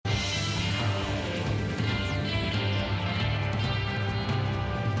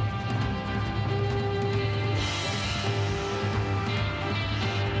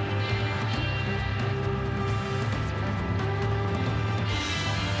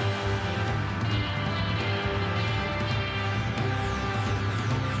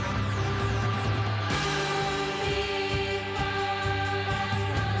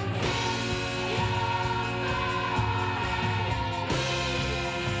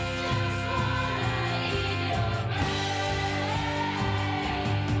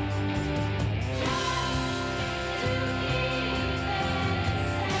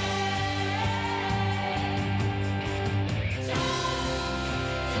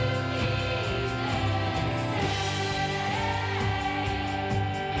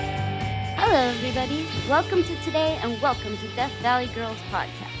everybody. Welcome to today and welcome to Death Valley Girls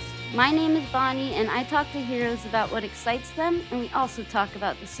Podcast. My name is Bonnie and I talk to heroes about what excites them, and we also talk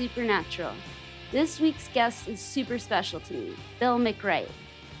about the supernatural. This week's guest is super special to me, Bill McWright.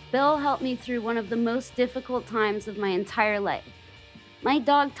 Bill helped me through one of the most difficult times of my entire life. My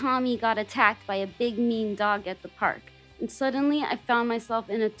dog Tommy got attacked by a big mean dog at the park, and suddenly I found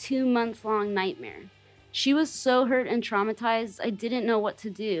myself in a 2-month-long nightmare. She was so hurt and traumatized I didn't know what to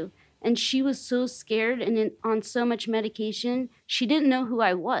do. And she was so scared and on so much medication, she didn't know who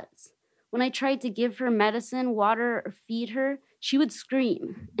I was. When I tried to give her medicine, water, or feed her, she would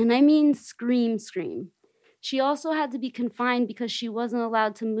scream. And I mean scream. She also had to be confined because she wasn't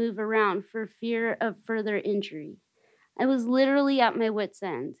allowed to move around for fear of further injury. I was literally at my wit's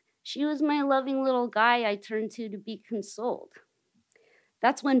end. She was my loving little guy I turned to be consoled.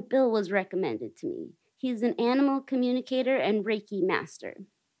 That's when Bill was recommended to me. He's an animal communicator and Reiki master.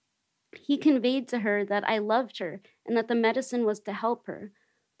 He conveyed to her that I loved her and that the medicine was to help her,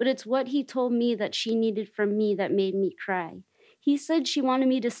 but it's what he told me that she needed from me that made me cry. He said she wanted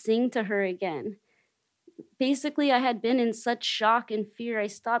me to sing to her again. Basically, I had been in such shock and fear, I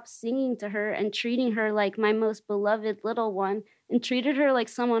stopped singing to her and treating her like my most beloved little one and treated her like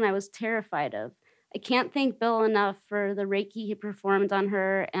someone I was terrified of. I can't thank Bill enough for the Reiki he performed on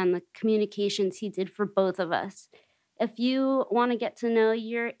her and the communications he did for both of us. If you want to get to know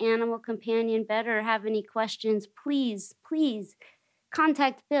your animal companion better or have any questions, please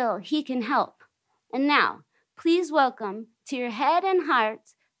contact Bill. He can help. And now, please welcome to your head and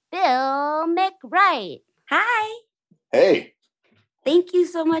hearts, Bill McWright. Hi. Hey. Thank you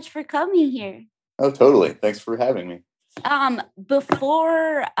so much for coming here. Oh, totally. Thanks for having me.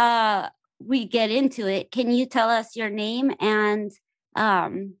 Before we get into it, can you tell us your name and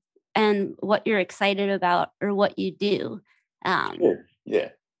what you're excited about or what you do? Sure. Yeah.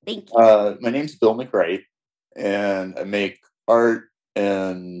 Thank you. My name's Bill McWright, and I make art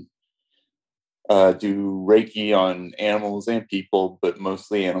and do Reiki on animals and people, but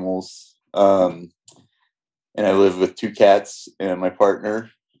mostly animals. And I live with 2 cats and my partner.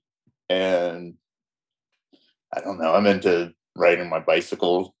 And I don't know, I'm into riding my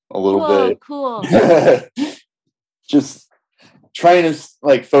bicycle a little bit. Cool. Just trying to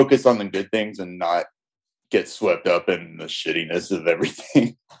focus on the good things and not get swept up in the shittiness of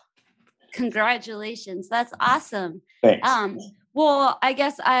everything. Congratulations. That's awesome. Thanks. Well, I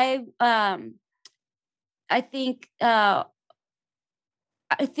guess I think I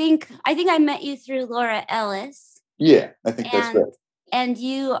met you through Laura Ellis. Yeah, I think that's right. And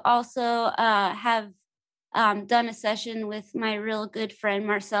you also have done a session with my real good friend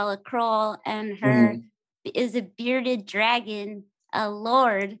Marcella Kroll, and her is a bearded dragon, a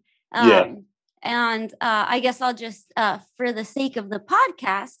lord. And I guess I'll just, for the sake of the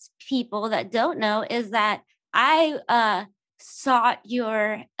podcast, people that don't know, is that I sought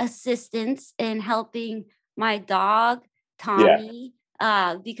your assistance in helping my dog, Tommy,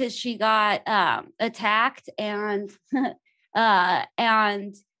 because she got attacked, and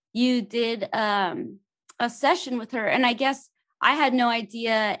you did a session with her. And I guess I had no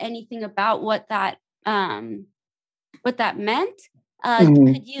idea anything about what that meant.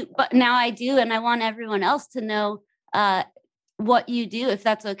 Could you? But now I do, and I want everyone else to know what you do, if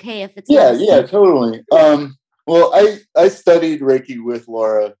that's okay. If it's yeah, totally. Well, I studied Reiki with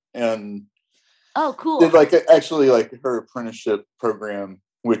Laura, and cool. Did her apprenticeship program,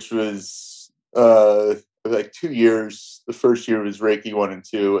 which was 2 years. The first year was Reiki 1 and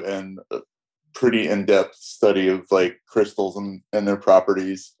 2, and a pretty in-depth study of crystals and their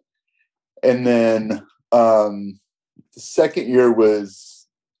properties. And then the second year was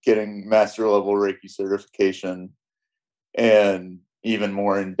getting master level Reiki certification, and even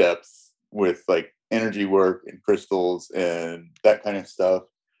more in depth with energy work and crystals and that kind of stuff.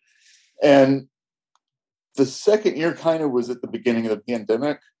 And the second year kind of was at the beginning of the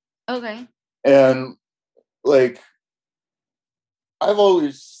pandemic. Okay. And I've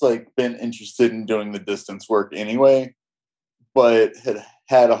always been interested in doing the distance work anyway, but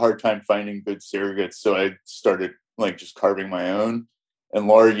had a hard time finding good surrogates. So I started just carving my own, and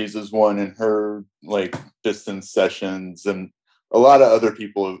Laura uses one in her distance sessions, and a lot of other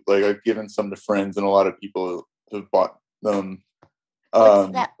people I've given some to friends, and a lot of people have bought them.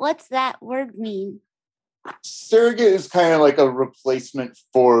 What's that word mean? Surrogate is kind of like a replacement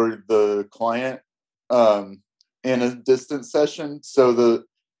for the client in a distance session. So the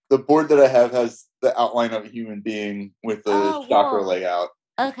board that I have has the outline of a human being with the chakra layout.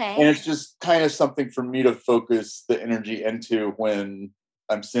 Okay. And it's just kind of something for me to focus the energy into when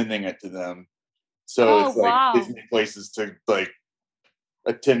I'm sending it to them. So it's gives me places to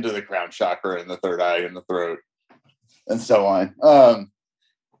attend to the crown chakra and the third eye and the throat and so on.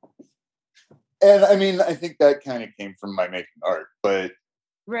 And I mean, I think that kind of came from my making art, but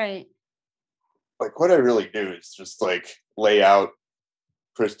right. Like what I really do is just like lay out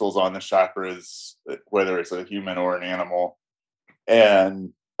crystals on the chakras, whether it's a human or an animal,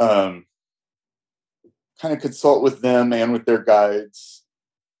 and kind of consult with them and with their guides.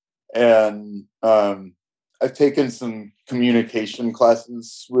 And I've taken some communication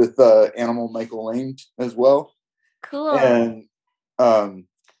classes with Animal Michael Lane as well. Cool. And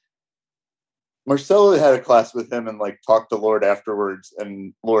Marcelo had a class with him and like talked to Lord afterwards,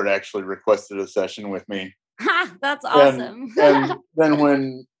 and Lord actually requested a session with me. That's awesome. And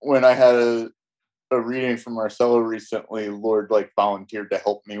then when I had a reading from Marcelo recently, Lord like volunteered to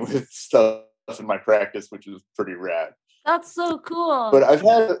help me with stuff in my practice, which was pretty rad. That's so cool. But I've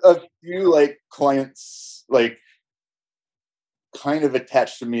had a few like clients like kind of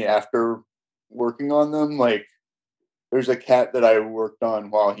attached to me after working on them. Like there's a cat that I worked on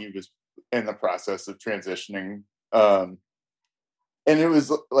while he was in the process of transitioning. And it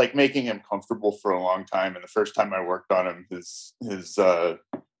was like making him comfortable for a long time. And the first time I worked on him, his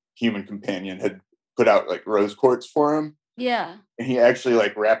human companion had put out like rose quartz for him. Yeah. And he actually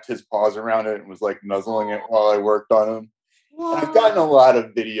like wrapped his paws around it and was like nuzzling it while I worked on him. I've gotten a lot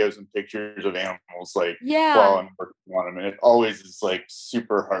of videos and pictures of animals like while I'm working on them, and it always is like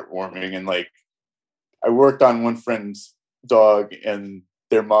super heartwarming. And like I worked on one friend's dog, and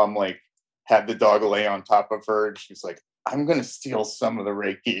their mom like had the dog lay on top of her, and she's like, "I'm gonna steal some of the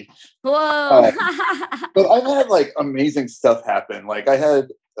Reiki." Whoa! But I've had like amazing stuff happen. Like I had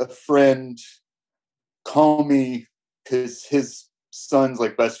a friend call me because his son's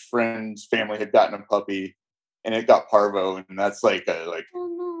like best friend's family had gotten a puppy, and it got parvo, and that's like a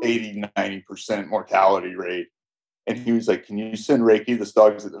 80-90% mortality rate. And he was like, "Can you send Reiki? This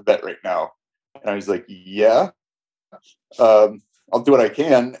dog's at the vet right now." And I was like, "Yeah, I'll do what I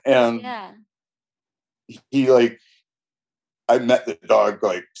can." And he like, I met the dog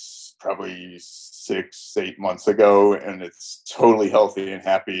like probably 6-8 months ago, and it's totally healthy and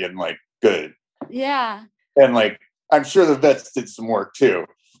happy and like good. Yeah. And like, I'm sure the vets did some work too,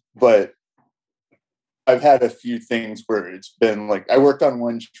 but I've had a few things where it's been like, I worked on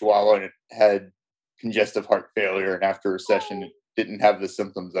one Chihuahua and it had congestive heart failure, and after a session, it didn't have the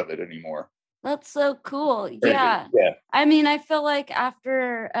symptoms of it anymore. That's so cool. Yeah. I mean, I feel like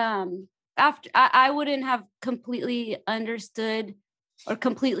after I wouldn't have completely understood or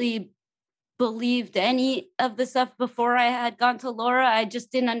completely believed any of the stuff before I had gone to Laura. I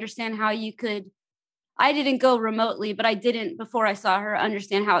just didn't understand how you could. I didn't go remotely, but I didn't, before I saw her,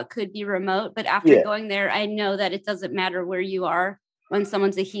 understand how it could be remote. But after going there, I know that it doesn't matter where you are. When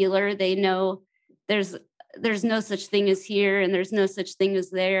someone's a healer, they know there's no such thing as here and there's no such thing as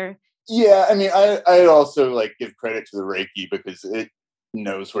there. Yeah, I mean, I also like give credit to the Reiki because it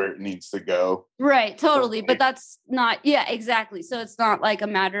knows where it needs to go. Right, totally. But that's not, exactly. So it's not like a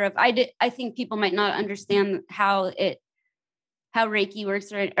matter of, I think people might not understand how Reiki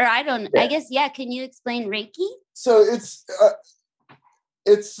works, or I don't, I guess, can you explain Reiki? So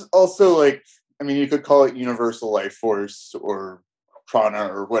it's also like, I mean, you could call it universal life force or prana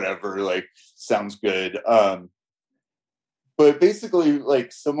or whatever, like sounds good. But basically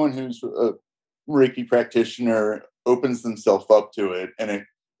like someone who's a Reiki practitioner opens themselves up to it, and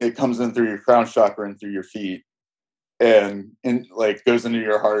it comes in through your crown chakra and through your feet and like goes into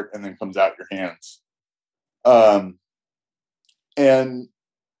your heart and then comes out your hands. And,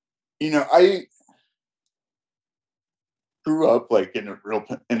 you know, I grew up like into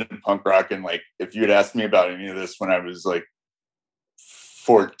punk rock. And like, if you'd asked me about any of this when I was like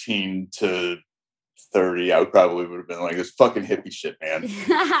 14 to 30, I probably would have been like, this fucking hippie shit, man.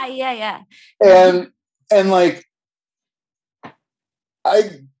 Yeah. And like,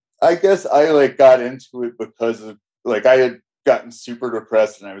 I guess I like got into it because of like, I had gotten super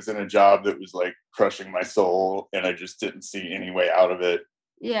depressed and I was in a job that was like crushing my soul, and I just didn't see any way out of it.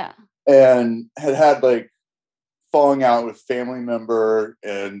 Yeah. And had like falling out with family member,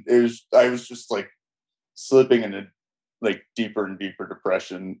 and I was just like slipping into like deeper and deeper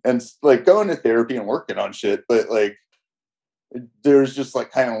depression, and like going to therapy and working on shit, but like there's just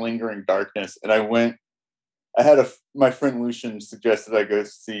like kind of lingering darkness. And I had my friend Lucian suggested I go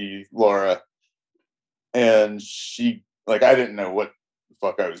see Laura, and she like, I didn't know what the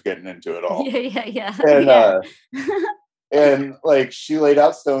fuck I was getting into at all. Yeah. And and like she laid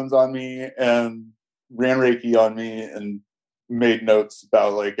out stones on me and ran Reiki on me and made notes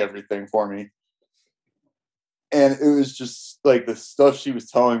about like everything for me. And it was just like the stuff she was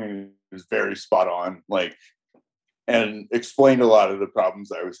telling me was very spot on. Like and explained a lot of the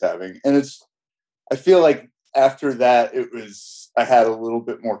problems I was having. And I feel like after that, I had a little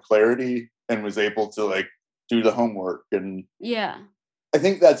bit more clarity and was able to like do the homework. And Yeah. I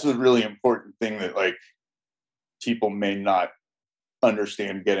think that's a really important thing that like people may not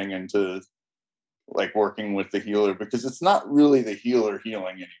understand getting into like working with the healer, because it's not really the healer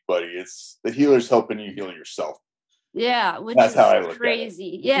healing anybody. It's the healer's helping you heal yourself. Yeah, which That's is how I look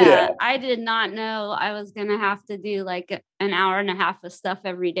crazy. at it. Yeah, I did not know I was gonna have to do like an hour and a half of stuff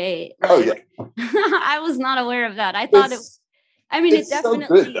every day. Like, Oh yeah. I was not aware of that. I thought it definitely so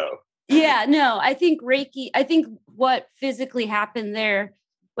good though. Yeah, no, I think Reiki, I think what physically happened there,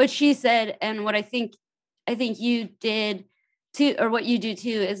 what she said, and what I think you did too, or what you do too,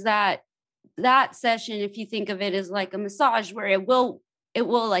 is that session, if you think of it as like a massage where it will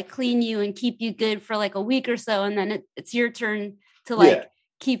like clean you and keep you good for like a week or so, and then it's your turn to like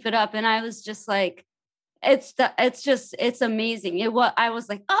keep it up. And I was just like, it's amazing. I was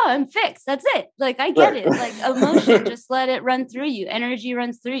like, oh, I'm fixed. That's it. Like, I get it. Like, emotion, just let it run through you. Energy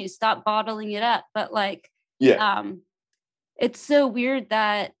runs through you. Stop bottling it up. But like, it's so weird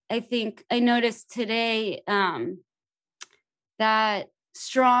that I think I noticed today that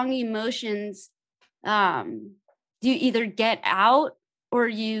strong emotions, you either get out or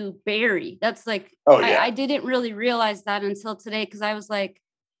you bury. That's like, I didn't really realize that until today, because I was like,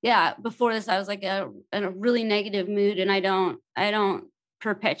 before this I was like in a really negative mood, and I don't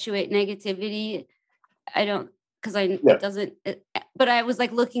perpetuate negativity. I don't, because it doesn't, but I was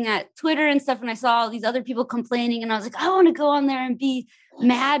like looking at Twitter and stuff, and I saw all these other people complaining, and I was like, I want to go on there and be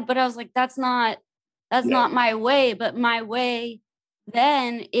mad, but I was like, that's not my way. But my way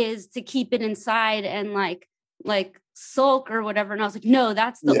then is to keep it inside and like sulk or whatever. And I was like, no,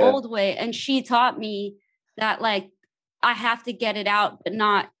 that's the old way. And she taught me that like I have to get it out, but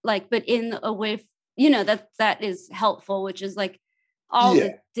not like, but in a way, that is helpful, which is like all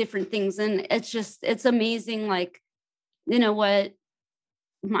the different things. And it's amazing. Like, what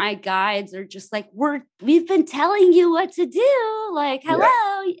my guides are just like, we've been telling you what to do. Like,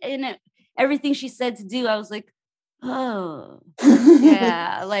 hello. And everything she said to do, I was like, oh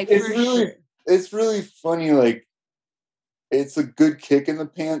yeah. Like, it's really funny. Like, it's a good kick in the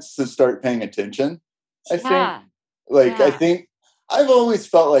pants to start paying attention. I think. Like, I think I've always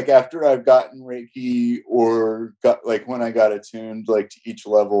felt like after I've gotten Reiki or got like when I got attuned like to each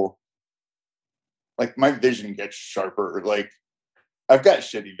level, like my vision gets sharper. Like, I've got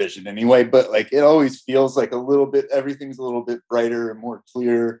shitty vision anyway, but like it always feels like everything's a little bit brighter and more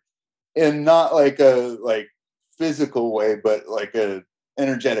clear, and not like a physical way, but like a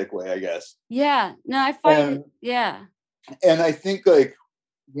energetic way, I guess. Yeah. No, I find it. Yeah. And I think like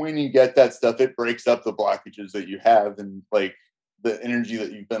when you get that stuff, it breaks up the blockages that you have and like the energy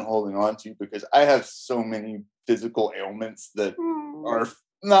that you've been holding on to, because I have so many physical ailments that are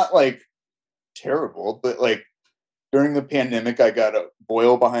not like terrible, but like during the pandemic, I got a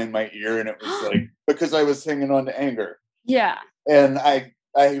boil behind my ear, and it was like because I was hanging on to anger. Yeah. And I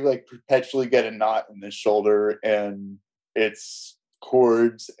like perpetually get a knot in the shoulder, and it's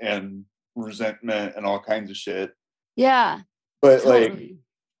cords and resentment and all kinds of shit. Yeah. But like,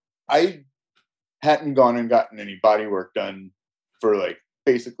 I hadn't gone and gotten any body work done for like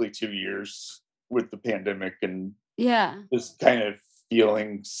basically 2 years with the pandemic, and just kind of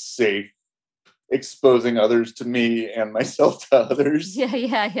feeling safe exposing others to me and myself to others.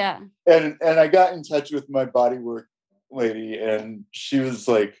 Yeah. And I got in touch with my body work lady, and she was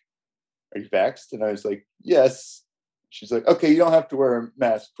like, are you vaxxed? And I was like, yes. She's like, okay, you don't have to wear a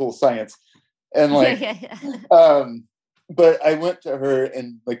mask, cool science. And like but I went to her,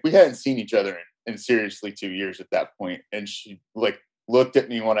 and like we hadn't seen each other in seriously 2 years at that point, and she like looked at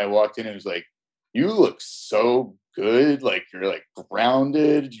me when I walked in and was like, you look so good, like you're like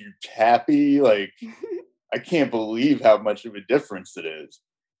grounded, you're happy, like I can't believe how much of a difference it is.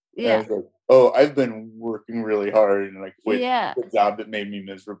 And I was like, oh, I've been working really hard and like quit the job that made me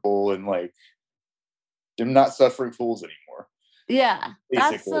miserable, and like I'm not suffering fools anymore. Yeah,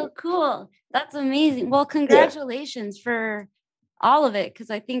 basically. That's so cool. That's amazing. Well, congratulations for all of it, because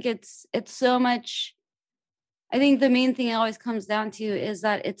I think it's so much. I think the main thing it always comes down to is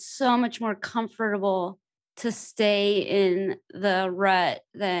that it's so much more comfortable to stay in the rut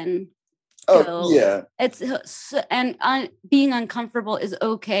than go. It's being uncomfortable is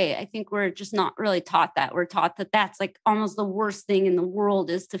okay. I think we're just not really taught that. We're taught that that's like almost the worst thing in the world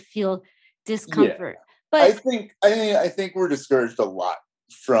is to feel discomfort. But I think we're discouraged a lot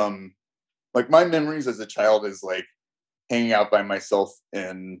from like my memories as a child is like hanging out by myself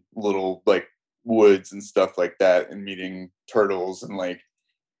in little like woods and stuff like that and meeting turtles and like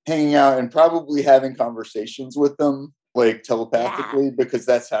hanging out and probably having conversations with them, like telepathically, Yeah. because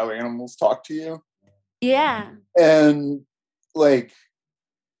that's how animals talk to you. Yeah. And like,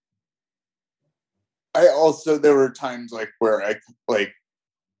 there were times like where I, like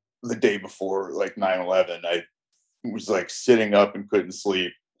the day before, like 9/11, I was like sitting up and couldn't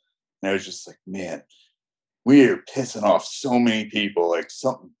sleep. And I was just like, man, we are pissing off so many people. Like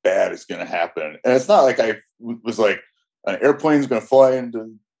something bad is going to happen. And it's not like I was like, an airplane's going to fly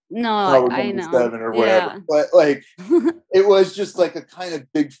into No, Tower I number know. 7 or whatever. Yeah. But like, it was just like a kind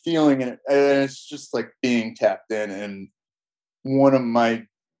of big feeling. And it's just like being tapped in. And one of my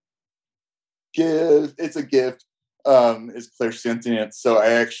gifts, it's a gift, is clairsentience. So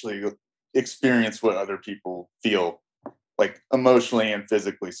I actually experience what other people feel, like emotionally and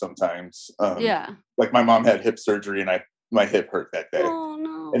physically sometimes. Yeah. Like my mom had hip surgery and my hip hurt that day. Oh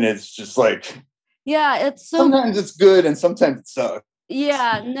no. And it's just like, yeah, it's so sometimes it's good and sometimes it sucks.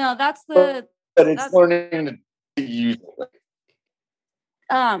 Yeah, no, that's But it's learning to use it.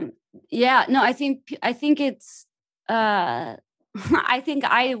 Yeah, no, I think it's I think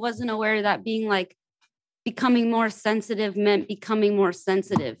I wasn't aware that being like becoming more sensitive meant becoming more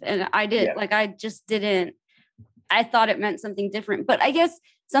sensitive. And I just didn't, I thought it meant something different. But I guess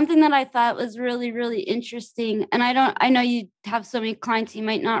something that I thought was really, really interesting, and I know you have so many clients, you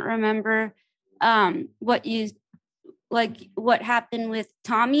might not remember what happened with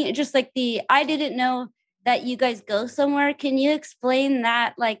Tommy. Just like I didn't know that you guys go somewhere. Can you explain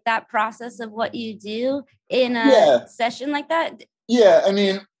that, like that process of what you do in a session like that? Yeah, I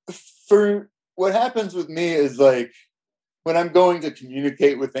mean, for what happens with me is like when I'm going to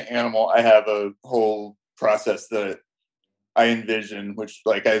communicate with the animal, I have a whole process that I envision, which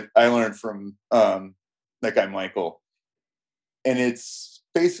like I learned from that guy Michael. And it's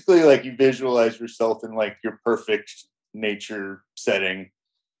basically like you visualize yourself in like your perfect nature setting.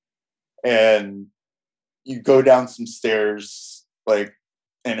 And you go down some stairs, like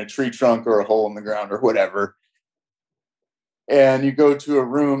in a tree trunk or a hole in the ground or whatever. And you go to a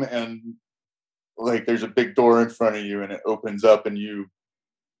room and like there's a big door in front of you and it opens up and you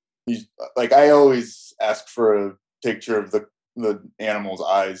like, I always ask for a picture of the animal's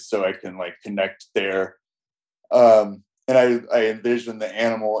eyes so I can like connect there. And I envision the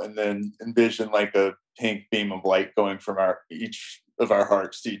animal and then envision like a pink beam of light going from each of our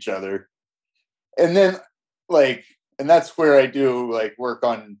hearts to each other. And then like, and that's where I do like work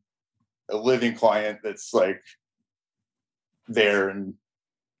on a living client that's like there and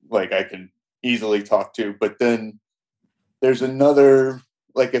like I can easily talk to. But then there's another,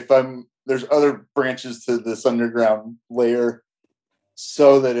 like there's other branches to this underground layer,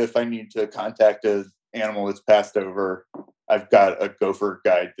 so that if I need to contact an animal that's passed over, I've got a gopher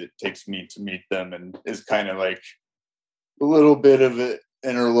guide that takes me to meet them and is kind of like a little bit of an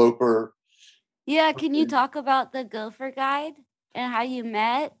interloper. Yeah, can you talk about the gopher guide and how you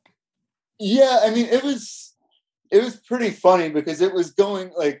met? Yeah, I mean, it was pretty funny because it was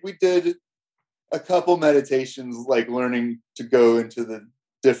going like, we did a couple meditations, like learning to go into the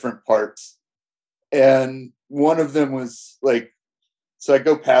different parts. And one of them was like, so I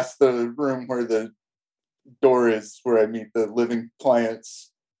go past the room where the door is, where I meet the living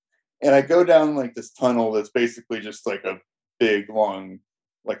clients. And I go down like this tunnel that's basically just like a big, long,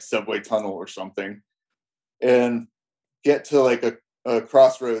 like subway tunnel or something. And get to like a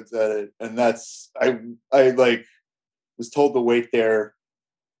crossroads at it. And that's, I like was told to wait there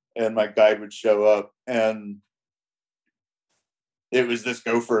and my guide would show up. And it was this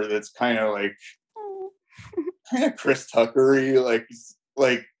gopher that's kind of like, kind of Chris Tuckery,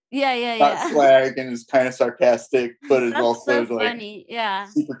 like Yeah. swag and is kind of sarcastic, but is also so like funny. Yeah,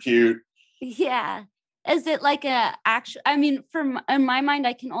 super cute. Yeah. Is it like a actual? I mean, in my mind,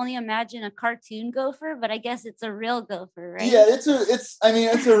 I can only imagine a cartoon gopher, but I guess it's a real gopher, right? Yeah, it's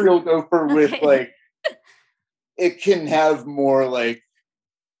a real gopher with like, it can have more like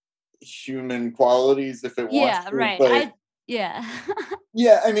human qualities if it wants to. Right. But yeah.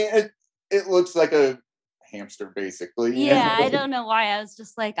 Yeah, I mean, it looks like a hamster basically. Yeah, I don't know why. I was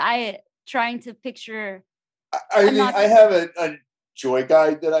just like, trying to picture. I mean, I have a joy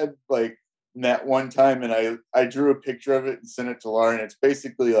guide that I like met one time, and I drew a picture of it and sent it to Laura, and it's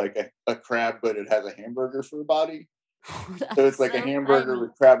basically like a crab, but it has a hamburger for a body. So it's like a hamburger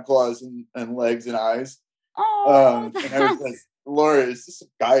with crab claws and legs and eyes. Oh, and I was like, Laura, is this a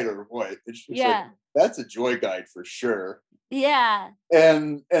guide or what? And she was like, that's a joy guide for sure. Yeah.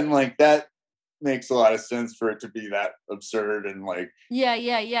 And like that makes a lot of sense for it to be that absurd and like, yeah.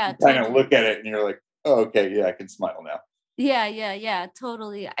 You kind of look at it and you're like, oh, okay, yeah, I can smile now. Yeah,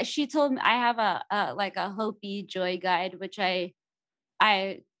 totally. She told me I have a like a Hopi joy guide, which I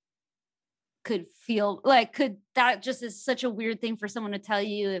could feel like, could that just is such a weird thing for someone to tell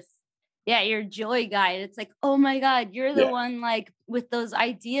you if, yeah, you're a joy guide. It's like, oh my God, you're the Yeah. one like with those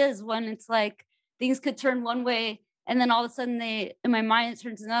ideas when it's like things could turn one way and then all of a sudden they in my mind it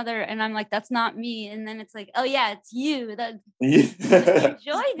turns another and I'm like, that's not me. And then it's like, oh yeah, it's you. That Yeah.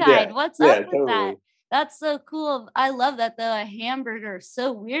 joy Yeah. guide. What's Yeah, up with that? totally. That's so cool. I love that though. A hamburger,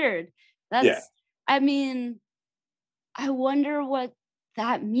 so weird. Yeah. I mean, I wonder what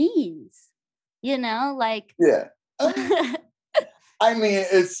that means. Like Yeah. I mean,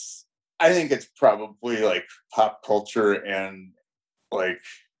 I think it's probably like pop culture and like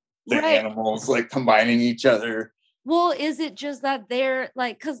the right. animals like combining each other. Well, is it just that they're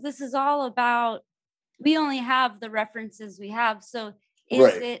like, because this is all about, we only have the references we have. So is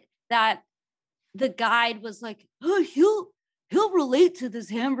Right. it that the guide was like, oh, he'll relate to this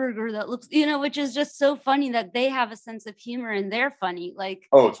hamburger that looks, which is just so funny that they have a sense of humor and they're funny. Like,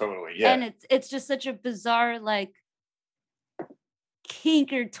 Oh, totally. Yeah. and it's just such a bizarre, like,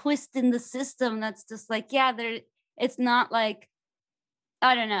 kink or twist in the system that's just like, yeah, it's not like,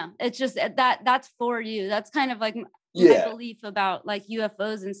 I don't know. It's just that's for you. That's kind of like my Yeah. belief about like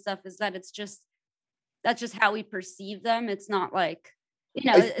UFOs and stuff is that that's just how we perceive them. It's not like,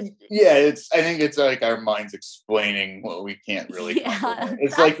 I think it's like our minds explaining what we can't really comprehend.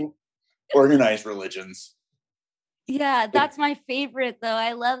 It's like organized religions. Yeah, that's my favorite though.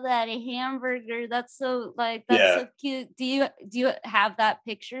 I love that. A hamburger. That's so like, that's so cute. Do you have that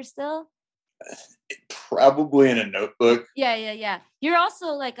picture still? Probably in a notebook. Yeah. You're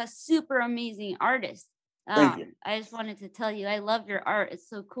also like a super amazing artist. Thank you. I just wanted to tell you, I love your art. It's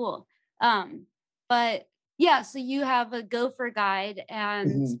so cool. But yeah, so you have a gopher guide,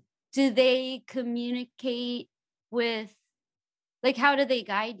 and do they communicate with, like, how do they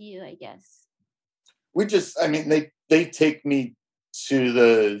guide you, I guess? They take me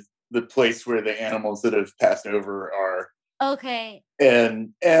to the place where the animals that have passed over are. Okay.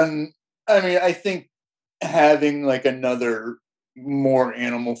 And I mean, I think having like another more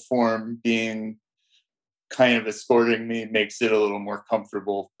animal form being kind of escorting me makes it a little more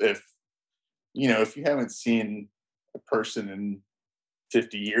comfortable. If you haven't seen a person in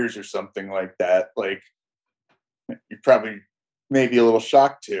 50 years or something like that, like you're probably maybe a little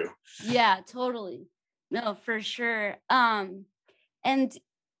shocked too. Yeah, totally. No, for sure. And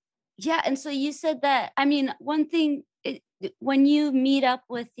yeah, and so you said that, I mean, one thing, when you meet up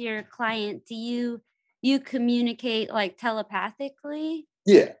with your client, do you communicate like telepathically?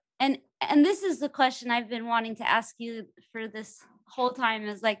 Yeah. And this is the question I've been wanting to ask you for this whole time,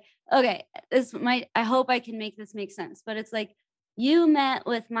 is like, okay, I hope I can make this make sense, but it's like you met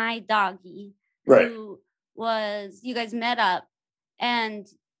with my doggy who you guys met up, and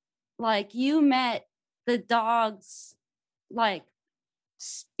like you met the dog's like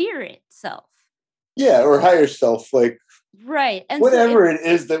spirit self. Yeah, or higher self, like right. And whatever it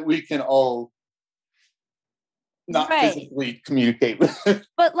is that we can all not physically communicate with.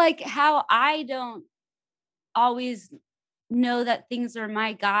 But like how I don't always know that things are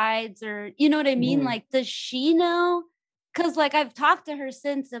my guides, or you know what I mean? Like, does she know? Because like I've talked to her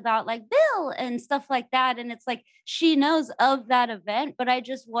since about like Bill and stuff like that, and it's like she knows of that event, but I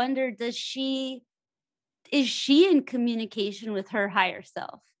just wonder, is she in communication with her higher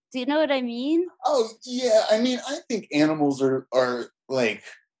self? Do you know what I mean? Oh yeah, I mean, I think animals are like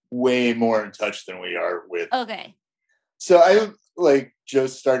way more in touch than we are with. Okay. So I like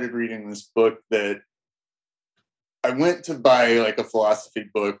just started reading this book that I went to buy, like a philosophy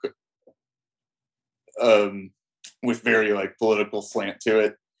book with very like political slant to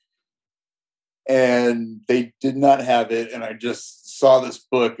it. And they did not have it. And I just saw this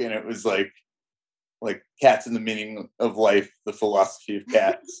book and it was like Cats and the Meaning of Life, the Philosophy of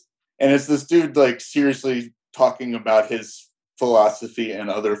Cats. And it's this dude like seriously talking about his philosophy and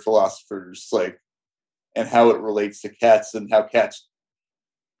other philosophers, like, and how it relates to cats, and how cats,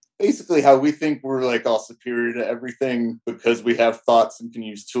 basically how we think we're like all superior to everything because we have thoughts and can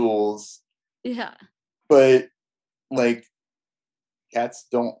use tools. Yeah. But like cats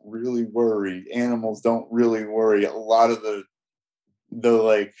don't really worry. Animals don't really worry. A lot of the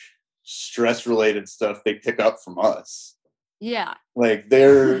like stress related stuff they pick up from us. Yeah. Like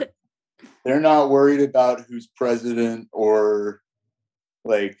they're not worried about who's president or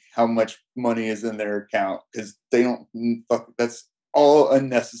like how much money is in their account, because they don't that's all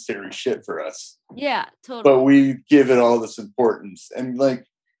unnecessary shit for us. Yeah, totally. But we give it all this importance. And like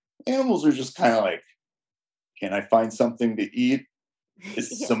animals are just kind of like, can I find something to eat?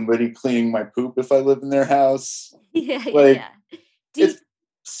 Is somebody cleaning my poop if I live in their house? Yeah, like yeah. it's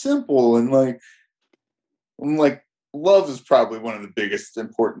simple, and like love is probably one of the biggest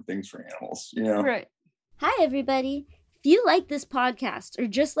important things for animals, you know? Right. Hi, everybody. If you like this podcast or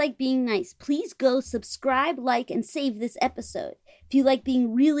just like being nice, please go subscribe, like, and save this episode. If you like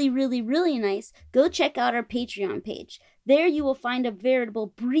being really, really, really nice, go check out our Patreon page. There you will find a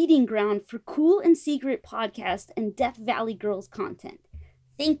veritable breeding ground for cool and secret podcast and Death Valley Girls content.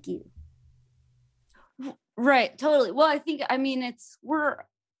 Thank you. Right, totally. Well, we're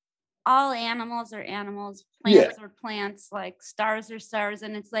all animals are animals, plants are plants, like stars are stars,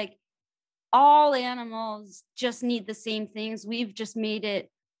 and it's like all animals just need the same things. We've just made it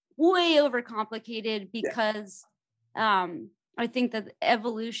way overcomplicated because I think that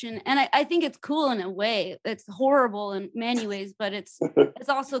evolution, and I think it's cool in a way. It's horrible in many ways, but it's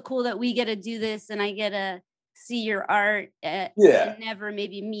also cool that we get to do this, and I get to see your art and never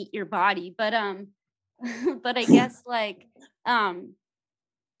maybe meet your body. But but I guess like one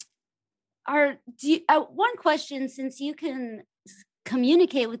question, since you can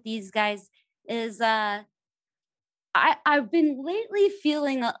communicate with these guys, is I've been lately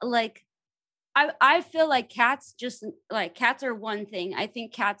feeling like I feel like cats are one thing. I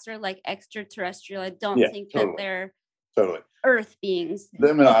think cats are like extraterrestrial. I don't think that they're earth beings.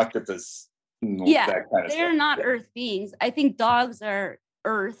 Them and octopus. Yeah, they're not earth beings. I think dogs are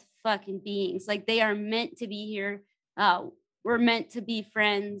earth fucking beings. Like they are meant to be here. We're meant to be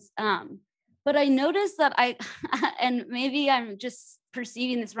friends. But I noticed that and maybe I'm just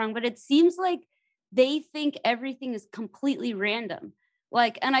perceiving this wrong, but it seems like they think everything is completely random.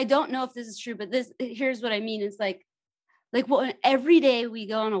 Like, and I don't know if this is true, but here's what I mean. It's like well, every day we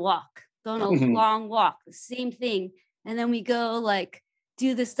go on a long walk, the same thing. And then we go like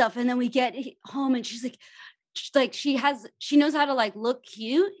do this stuff. And then we get home and she's like she knows how to like look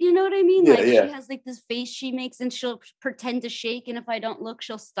cute. You know what I mean? She has like this face she makes and she'll pretend to shake. And if I don't look,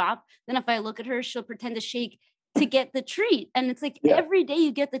 she'll stop. Then if I look at her, she'll pretend to shake to get the treat. And it's like every day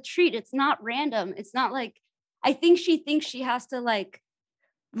you get the treat. It's not random. It's not like, I think she thinks she has to like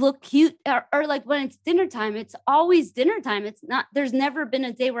look cute or like when it's dinner time, it's always dinner time. It's not, there's never been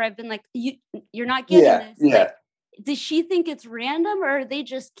a day where I've been like, you're not getting this. Yeah. Like, does she think it's random or are they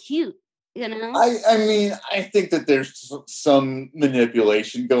just cute? You know, I mean, I think that there's some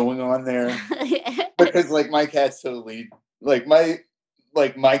manipulation going on there because like my cat's totally like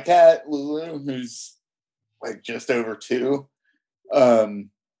my cat Lulu, who's like just over 2,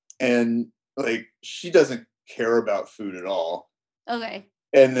 and like she doesn't care about food at all. Okay.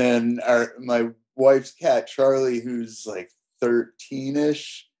 And then my wife's cat Charlie, who's like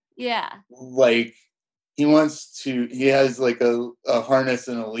 13-ish. Yeah. Like he has like a harness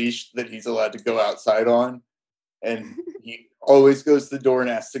and a leash that he's allowed to go outside on. And he always goes to the door and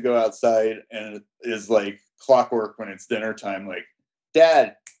asks to go outside. And it is like clockwork when it's dinner time. Like,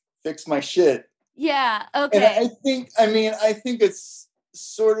 Dad, fix my shit. Yeah. Okay. And I think it's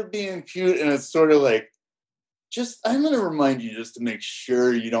sort of being cute. And it's sort of like, I'm going to remind you just to make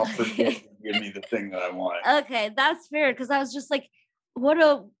sure you don't forget to give me the thing that I want. Okay. That's fair. Cause I was just like,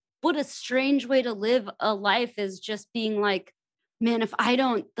 what a strange way to live a life is just being like, man, if I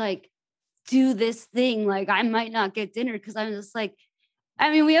don't like do this thing, like I might not get dinner. Cause I'm just like,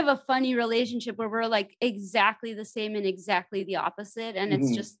 I mean, we have a funny relationship where we're like exactly the same and exactly the opposite. And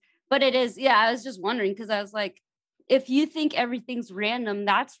it's just, but it is, yeah, I was just wondering. Cause I was like, if you think everything's random,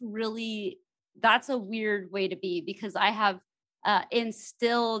 that's a weird way to be, because I have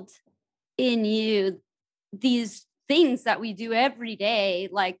instilled in you these things that we do every day,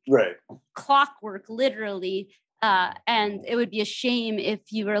 like clockwork, literally. And it would be a shame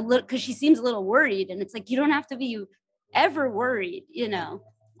if you were a little, because she seems a little worried, and it's like, you don't have to be ever worried, you know?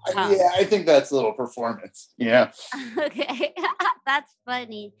 Yeah, I think that's a little performance. Yeah. Okay. That's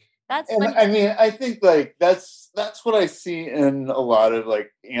funny. That's funny. I mean, I think like that's what I see in a lot of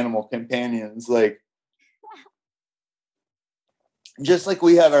like animal companions. Like, just like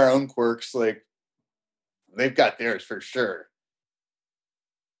we have our own quirks, like they've got theirs for sure.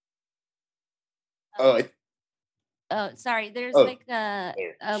 Oh, sorry. There's like a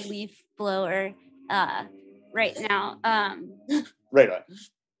leaf blower right now. Right on.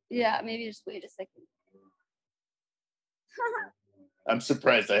 Yeah, maybe just wait a second. I'm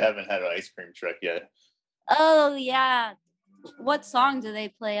surprised I haven't had an ice cream truck yet. Oh yeah. What song do they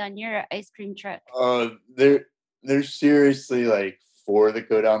play on your ice cream truck? There's seriously like 4 that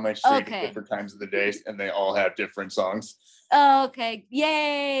go down my street at different times of the day, and they all have different songs. Oh, okay.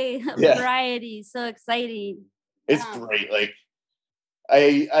 Yay. Yeah. Variety. So exciting. It's great. Like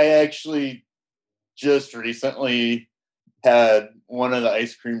I actually just recently had one of the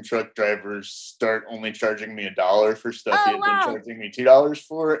ice cream truck drivers start only charging me $1 for stuff he had been charging me $2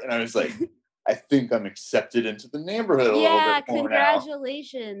 for. And I was like, I think I'm accepted into the neighborhood a little Yeah, bit more now.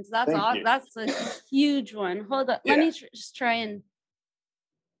 congratulations. That's Thank awesome. you. That's a huge one. Hold on. Let Yeah. me just try and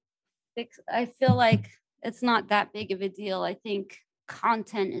fix. I feel like it's not that big of a deal. I think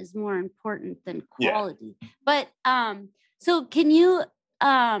content is more important than quality. But so can you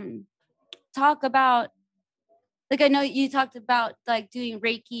talk about, like, I know you talked about like doing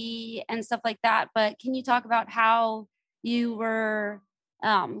Reiki and stuff like that, but can you talk about how you were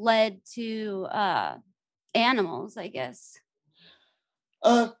led to animals, I guess?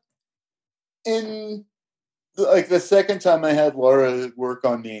 In the second time I had Laura work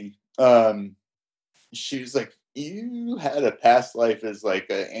on me, she was like, "You had a past life as like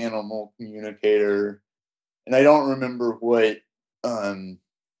an animal communicator," and I don't remember what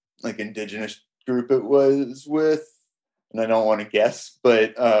like indigenous group it was with, and I don't want to guess,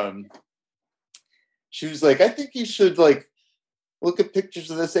 but she was like, "I think you should like look at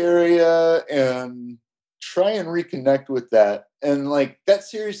pictures of this area and try and reconnect with that." And like that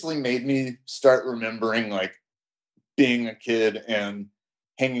seriously made me start remembering like being a kid and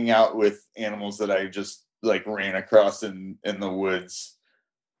hanging out with animals that I just like ran across in the woods.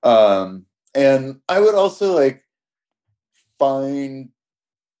 And I would also like find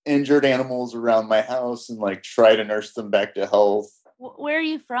injured animals around my house and like try to nurse them back to health. Where are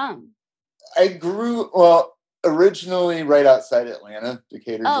you from? I grew well originally right outside Atlanta,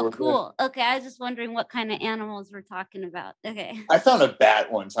 Decatur, Oh, Georgia. cool. Okay, I was just wondering what kind of animals we're talking about. Okay. I found a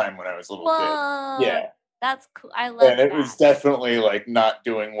bat one time when I was a little Whoa, kid. Yeah. that's cool. I love And it that. was definitely like not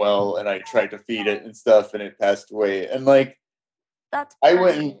doing well, and I tried to feed it and stuff, and it passed away. And like That's I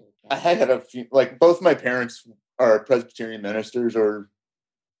went and I had a few, like both my parents are Presbyterian ministers or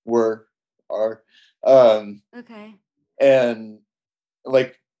are. Okay. And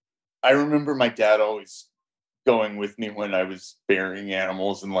like I remember my dad always going with me when I was burying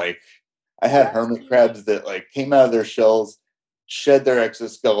animals, and like I had hermit crabs that like came out of their shells, shed their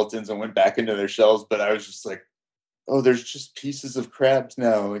exoskeletons, and went back into their shells. But I was just like, oh, there's just pieces of crabs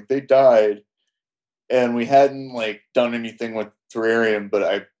now. Like they died. And we hadn't like done anything with terrarium,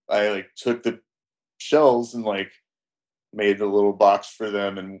 but I like took the shells and like made a little box for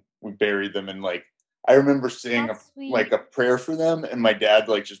them, and we buried them. And like I remember saying like a prayer for them, and my dad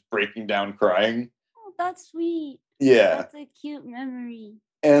like just breaking down crying. Oh, that's sweet. Yeah. That's a cute memory.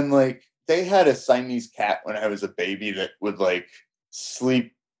 And like they had a Siamese cat when I was a baby that would like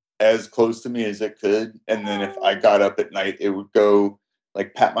sleep as close to me as it could. And then if I got up at night, it would go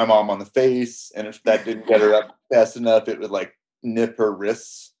like pat my mom on the face. And if that didn't get her up fast enough, it would like nip her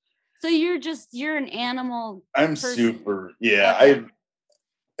wrists. So you're an animal. I'm person. super. Yeah. Okay.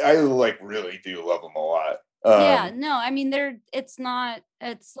 I like really do love them a lot. Yeah, no, I mean, it's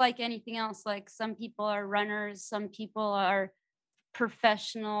like anything else. Like some people are runners, some people are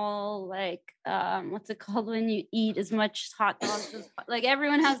professional, like what's it called when you eat as much hot dogs as, like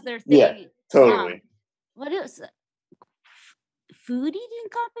everyone has their thing. Yeah, totally. What is food eating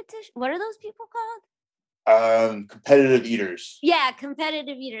competition? What are those people called? Competitive eaters. Yeah,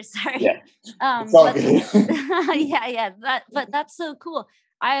 competitive eaters. Sorry. Yeah. It's all good. yeah. But that's so cool.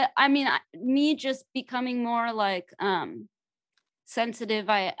 I mean, me just becoming more like sensitive.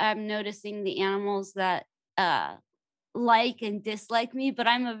 I'm noticing the animals that like and dislike me, but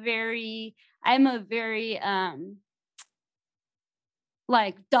I'm a very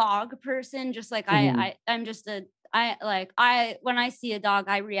like dog person. Just like I'm just when I see a dog,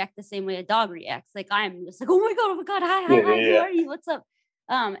 I react the same way a dog reacts. Like I'm just like, oh my god, hi, who are you? What's up?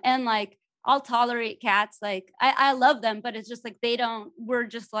 And like I'll tolerate cats. Like I love them, but it's just like we're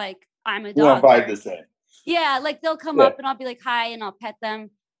just like, I'm a dog. Vibe the same. Yeah, like they'll come up and I'll be like, hi, and I'll pet them.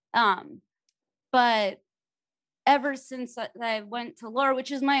 But ever since I went to Laura,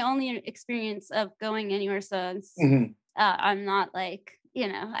 which is my only experience of going anywhere, so I'm not like,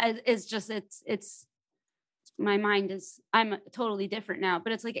 it's just it's my mind I'm totally different now.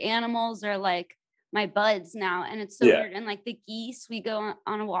 But it's like animals are like my buds now, and it's so weird. And like the geese, we go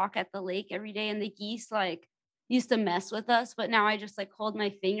on a walk at the lake every day, and the geese like used to mess with us, but now I just like hold my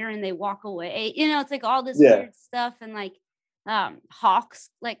finger and they walk away. It's like all this weird stuff. And like hawks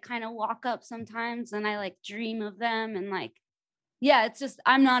like kind of walk up sometimes, and I like dream of them. And like, yeah, it's just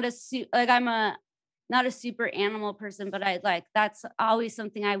I'm not not a super animal person, but that's always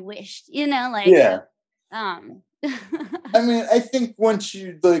something I wished, I mean, I think once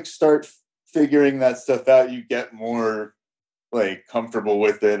you like start figuring that stuff out, you get more like comfortable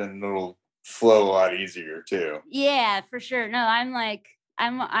with it, and it'll flow a lot easier too. Yeah, for sure. No,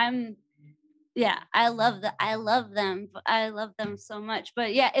 I'm yeah, I love them. I love them so much.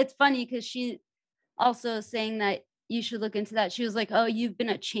 But yeah, it's funny because she also saying that you should look into that. She was like, oh, you've been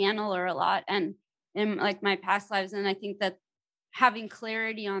a channeler a lot and in like my past lives. And I think that having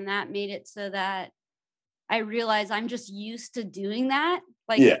clarity on that made it so that I realized I'm just used to doing that.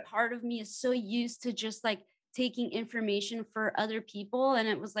 Like a part of me is so used to just like taking information for other people. And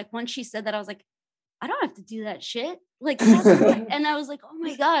it was like, once she said that, I was like, I don't have to do that shit. Like, and I was like, oh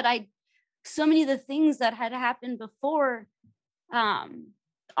my God, so many of the things that had happened before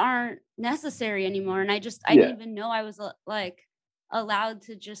aren't necessary anymore. And I didn't even know I was like allowed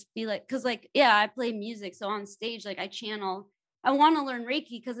to just be like, cause like, yeah, I play music. So on stage, like I want to learn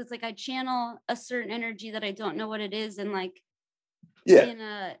Reiki because it's like I channel a certain energy that I don't know what it is. And like, in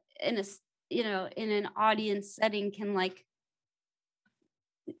a, you know, in an audience setting can like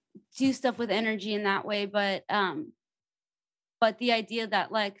do stuff with energy in that way. But the idea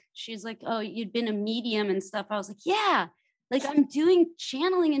that like, she's like, oh, you'd been a medium and stuff. I was like, yeah, like I'm doing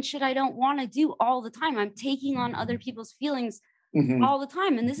channeling and shit I don't want to do all the time. I'm taking on other people's feelings all the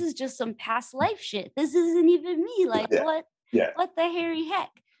time. And this is just some past life shit. This isn't even me. Like what the hairy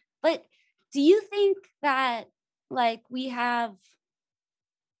heck? But do you think that like we have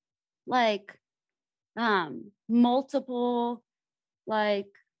like multiple like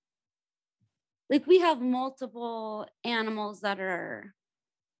we have multiple animals that are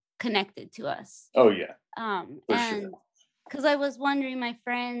connected to us? Oh yeah. And because I was wondering, my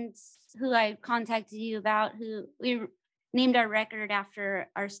friends who I contacted you about, who we named our record after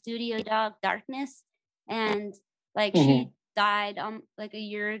our studio dog, Darkness, and like she died like a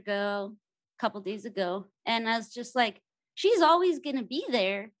year ago, a couple days ago, and I was just like, she's always gonna be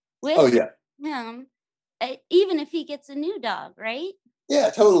there with him, even if he gets a new dog, right? Yeah,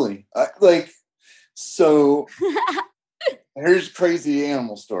 totally. So here's a crazy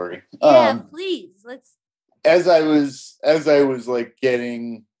animal story. Yeah, please. As I was like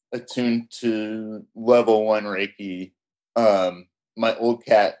getting attuned to level 1 Reiki, my old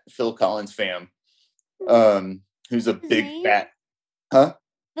cat, Phil Collins fam, who's a big fat,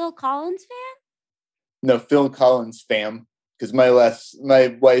 Phil Collins fan? No, Phil Collins fam, because my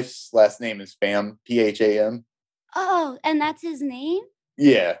wife's last name is Pham, Pham. Oh, and that's his name?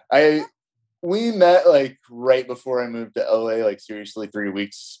 Yeah, we met like right before I moved to LA, like seriously 3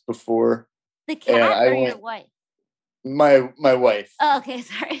 weeks before. The cat or your wife? My wife. Oh, okay,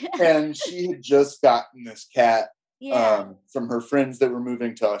 sorry. And she had just gotten this cat from her friends that were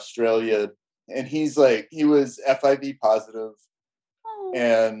moving to Australia, and he was FIV positive,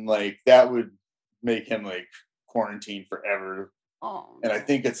 and like that would make him like quarantine forever. Oh, and I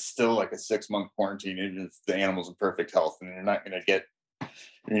think it's still like a 6-month quarantine if the animal's in perfect health, and you're going to get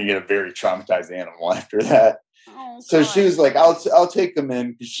a very traumatized animal after that. So she was like, I'll take them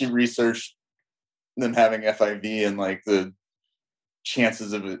in, because she researched them having FIV, and like the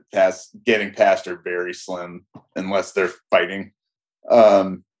chances of it getting past are very slim unless they're fighting.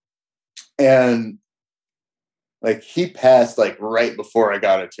 And like he passed like right before I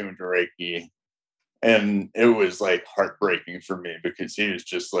got attuned to Reiki, and it was like heartbreaking for me, because he was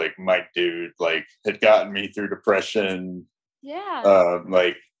just like my dude, like had gotten me through depression.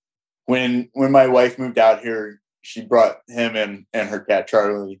 Like when my wife moved out here, she brought him and her cat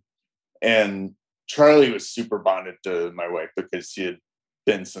Charlie, and Charlie was super bonded to my wife because he had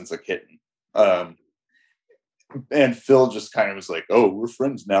been since a kitten. And Phil just kind of was like, oh, we're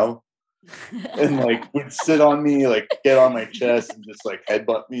friends now. And like would sit on me, like get on my chest and just like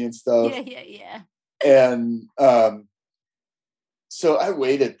headbutt me and stuff. Yeah. And so I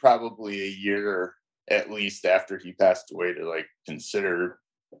waited probably a year at least after he passed away to like consider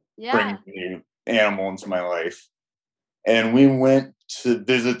bringing a new animal into my life. And we went to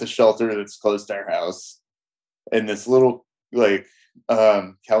visit the shelter that's close to our house, and this little like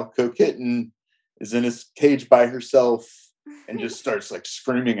calico kitten is in his cage by herself and just starts like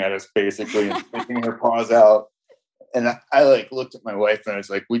screaming at us basically and sticking her paws out. And I like looked at my wife and I was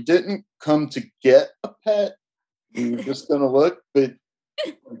like, we didn't come to get a pet, we were just gonna look, but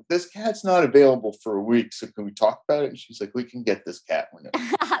this cat's not available for a week, so can we talk about it? And she's like, we can get this cat when it's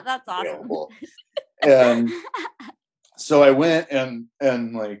that's available. Awesome. And so I went and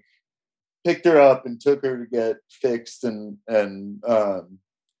like picked her up and took her to get fixed, and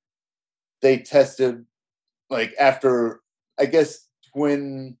they tested like after, I guess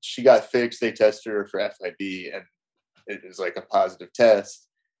when she got fixed, they tested her for FIV, and it was like a positive test,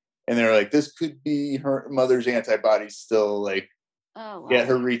 and they were like, this could be her mother's antibodies still, like get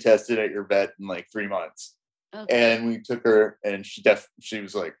her retested at your vet in like 3 months. And we took her, and she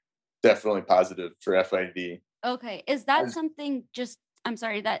was like definitely positive for FIV. Okay, is that something just, I'm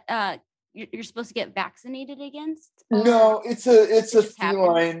sorry, that you're supposed to get vaccinated against? No, it's a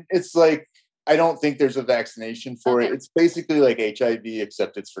feline. It's like I don't think there's a vaccination for it. It's basically like HIV,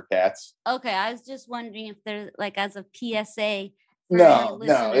 except it's for cats. Okay, I was just wondering if there's like as a PSA for No,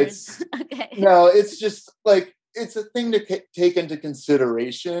 listeners. It's just like it's a thing to take into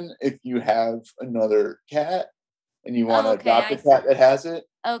consideration if you have another cat and you want to adopt a cat that has it.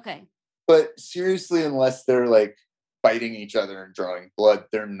 Okay. But seriously, unless they're like biting each other and drawing blood,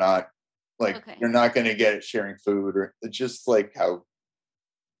 they're not like you're not going to get it sharing food, or it's just like how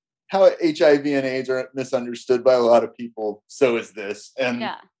HIV and AIDS are misunderstood by a lot of people. So is this. And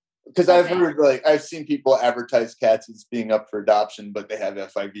because I've heard, like, I've seen people advertise cats as being up for adoption, but they have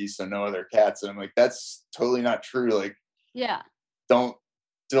FIV, so no other cats. And I'm like, that's totally not true. Like, don't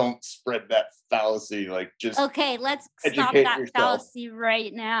spread that fallacy. Like, just let's stop that fallacy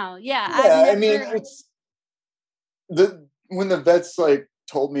right now. I mean, it's when the vets like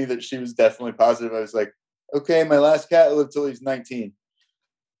told me that she was definitely positive, I was like, okay, my last cat lived till he's 19.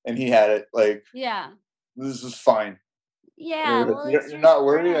 And he had it. Like, this is fine. Yeah, well, you're not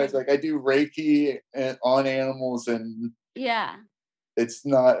worried. I was like, I do Reiki on animals, and it's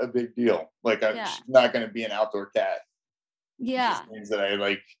not a big deal. Like, she's not going to be an outdoor cat. Yeah, it just means that I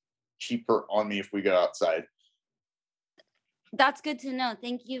like keep her on me if we go outside. That's good to know.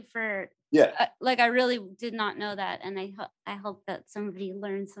 Thank you for. Like, I really did not know that, and I hope that somebody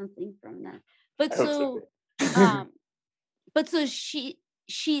learned something from that. But so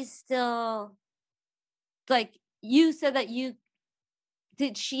she's still, like, you said that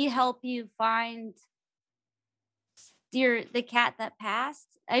did she help you find the cat that passed?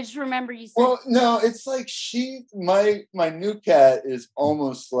 I just remember you said. Well, no, it's like my new cat is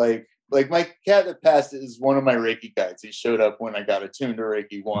almost like my cat that passed is one of my Reiki guides. He showed up when I got attuned to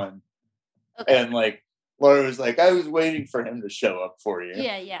Reiki 1. And like Laura was like, I was waiting for him to show up for you.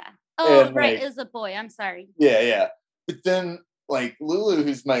 Yeah. Oh, and, right. It was a boy. I'm sorry. Yeah. But then like Lulu,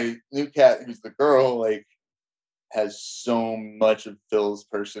 who's my new cat, who's the girl, like has so much of Phil's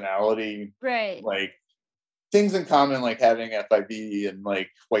personality. Right. Like things in common, like having FIB and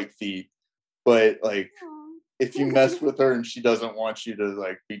like white feet. But like if you mess with her and she doesn't want you to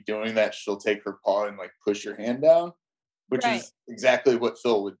like be doing that, she'll take her paw and like push your hand down, which is exactly what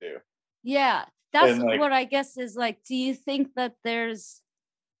Phil would do. Yeah. That's what I guess is like, do you think that there's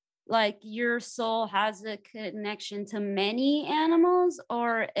like your soul has a connection to many animals,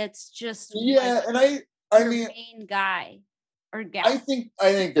 or it's just and I mean main guy or gal? I think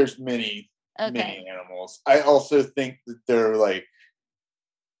there's many animals. I also think that they're like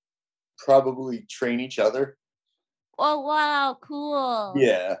probably train each other. Oh wow, cool.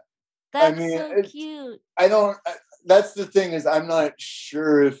 Yeah. That's so cute. That's the thing, is I'm not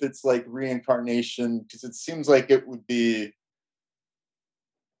sure if it's like reincarnation, because it seems like it would be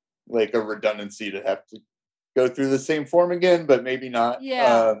like a redundancy to have to go through the same form again, but maybe not.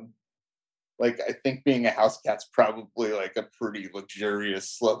 Yeah. Like I think being a house cat's probably like a pretty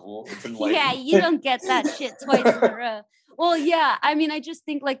luxurious level of enlightenment. Yeah, you don't get that shit twice in a row. Well, yeah. I mean, I just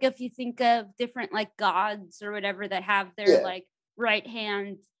think like if you think of different like gods or whatever that have their like right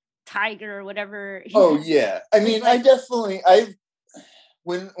hand tiger or whatever. Oh yeah. I mean, like,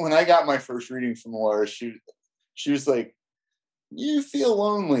 when I got my first reading from Laura, she was like, you feel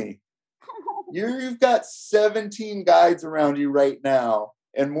lonely. You've got 17 guides around you right now,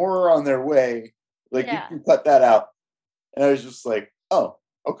 and more are on their way. Like you can cut that out. And I was just like, oh,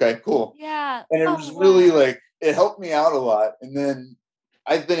 okay, cool. Yeah. And it was really like, it helped me out a lot. And then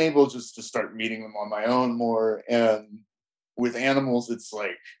I've been able just to start meeting them on my own more. And with animals, it's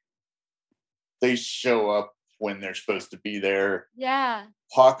like they show up when they're supposed to be there. Yeah.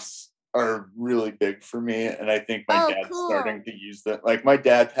 Hawks are really big for me, and I think my dad's starting to use that. Like my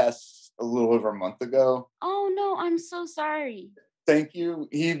dad passed a little over a month ago. Oh no, I'm so sorry. Thank you.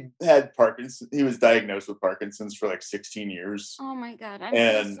 He had Parkinson's. He was diagnosed with Parkinson's for like 16 years. Oh my God, I'm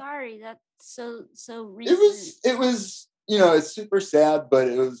so sorry. That's so recent. It was it's super sad, but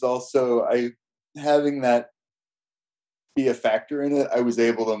it was also having that be a factor in it. I was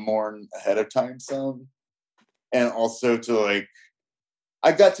able to mourn ahead of time some, and also to like.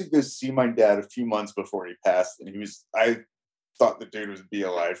 I got to go see my dad a few months before he passed, and I thought the dude would be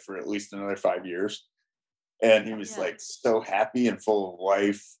alive for at least another 5 years. And he was like so happy and full of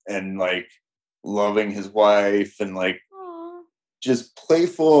life and like loving his wife and like just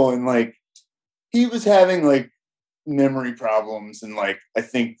playful. And like, he was having like memory problems and like, I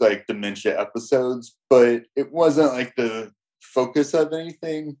think like dementia episodes, but it wasn't like the focus of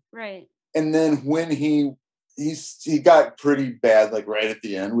anything. Right. And then when he got pretty bad, like right at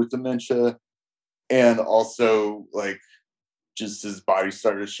the end with dementia, and also like just his body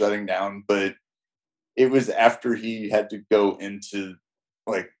started shutting down. But it was after he had to go into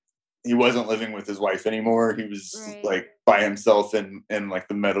like he wasn't living with his wife anymore. He was Right. like by himself in like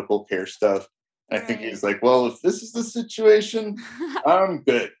the medical care stuff. And I think he Right. was like, well, if this is the situation, I'm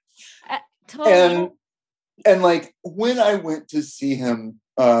good. Totally. And like when I went to see him,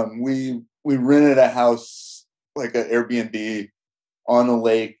 we rented a house, like an Airbnb on a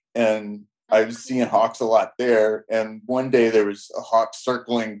lake, and I was seeing hawks a lot there. And one day there was a hawk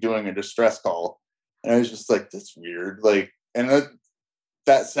circling doing a distress call. And I was just like, that's weird. Like, and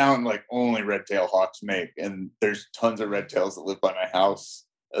that sound like only red-tailed hawks make. And there's tons of red tails that live by my house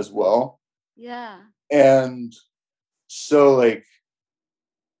as well. Yeah. And so like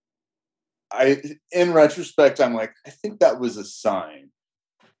in retrospect, I'm like, I think that was a sign.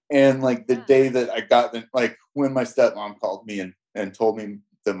 And like the day that I got like when my stepmom called me and told me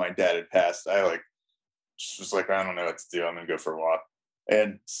that my dad had passed, I like just was like, I don't know what to do. I'm gonna go for a walk,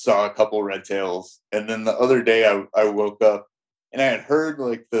 and saw a couple red tails. And then the other day I woke up and I had heard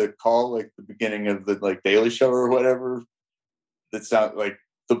like the call, like the beginning of the like Daily Show or whatever, that sound like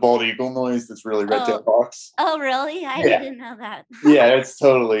the bald eagle noise. That's really red-tailed hawks. Oh, really? I didn't know that. Yeah, it's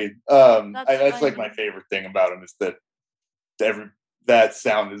totally. That's like my funny. favorite thing about them is that that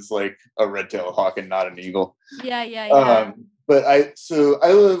sound is like a red-tailed hawk and not an eagle. Yeah. But I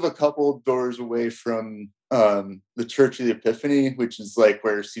live a couple of doors away from the Church of the Epiphany, which is like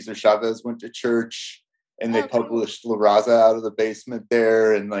where Cesar Chavez went to church, and they published La Raza out of the basement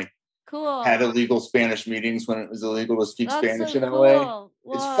there, and like had illegal Spanish meetings when it was illegal to speak Spanish in LA.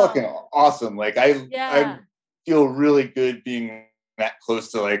 It's fucking awesome. Like I feel really good being that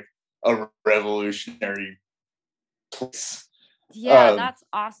close to like a revolutionary place. Yeah, that's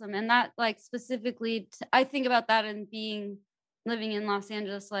awesome. And that like specifically, I think about that and living in Los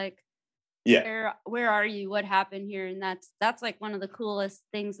Angeles, like, where are you? What happened here? And that's like one of the coolest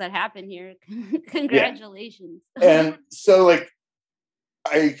things that happened here. Congratulations. And so like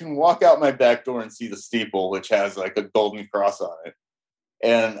I can walk out my back door and see the steeple, which has like a golden cross on it.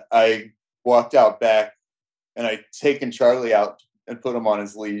 And I walked out back and I taken Charlie out and put him on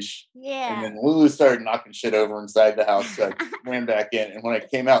his leash. Yeah. And then Lulu started knocking shit over inside the house. So I ran back in. And when I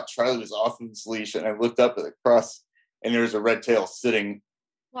came out, Charlie was off of his leash. And I looked up at the cross and there was a red tail sitting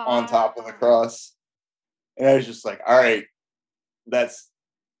on top of the cross. And I was just like, all right, that's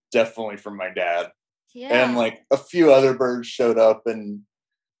definitely from my dad. Yeah. And like a few other birds showed up. And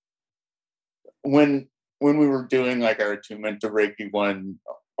when we were doing like our attunement to Reiki 1,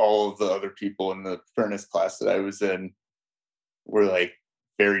 all of the other people in the furnace class that I was in were like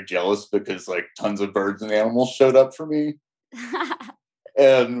very jealous because like tons of birds and animals showed up for me.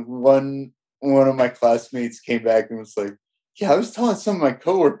 And one of my classmates came back and was like, yeah, I was telling some of my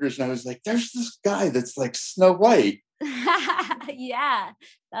coworkers, and I was like, there's this guy that's like Snow White. Yeah.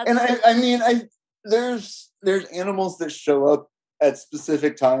 And I mean, there's animals that show up at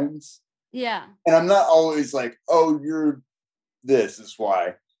specific times. Yeah. And I'm not always like, oh, this is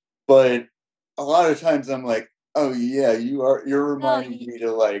why. But a lot of times I'm like, oh yeah, you're reminding me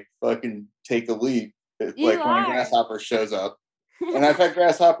to like fucking take a leap. Like when a grasshopper shows up. And I've had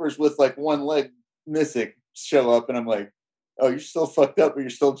grasshoppers with like one leg missing show up, and I'm like, oh, you're still fucked up, but you're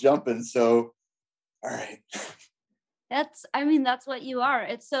still jumping. So, all right. That's what you are.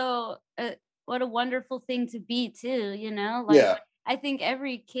 It's so, what a wonderful thing to be too, you know? Like, yeah. I think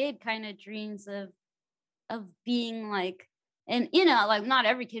every kid kind of dreams of being like, and you know, like not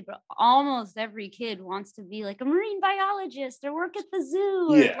every kid, but almost every kid wants to be like a marine biologist or work at the zoo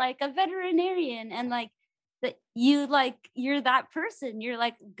or like a veterinarian. And like that you're that person, you're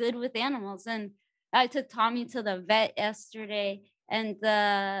like good with animals. And I took Tommy to the vet yesterday, and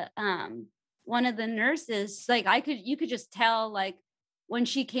the one of the nurses, like you could just tell, like when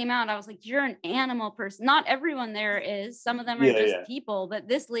she came out, I was like, you're an animal person. Not everyone there is. Some of them are just people, but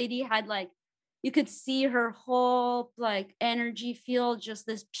this lady had like, you could see her whole like energy field, just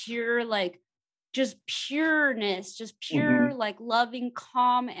this pure, like just pureness, just pure, like loving,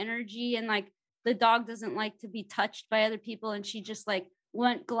 calm energy. And like the dog doesn't like to be touched by other people. And she just like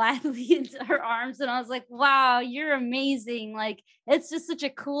went gladly into her arms. And I was like, wow, you're amazing. Like, it's just such a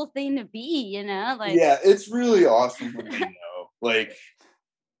cool thing to be, you know? Like, yeah, it's really awesome when they know. Like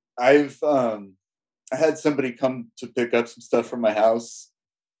I had somebody come to pick up some stuff from my house,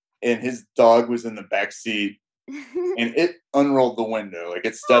 and his dog was in the back seat, and it unrolled the window. Like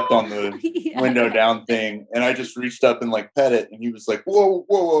it stepped on the window down thing. And I just reached up and like pet it. And he was like, whoa,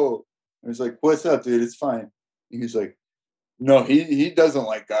 whoa, whoa. I was like, what's up, dude? It's fine. And he's like, no, he doesn't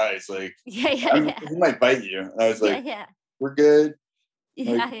like guys. Like, he might bite you. And I was like, we're good.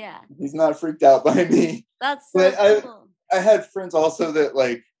 Like, he's not freaked out by me. That's so cool. I had friends also that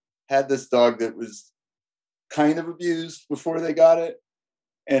like had this dog that was kind of abused before they got it.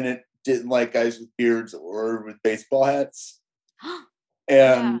 And it didn't like guys with beards or with baseball hats. Yeah,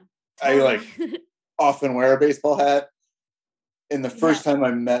 And I like totally. often wear a baseball hat. And the Yeah. first time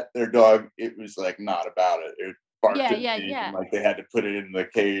I met their dog, it was like not about it. It barked Yeah, at yeah, me and yeah. like they had to put it in the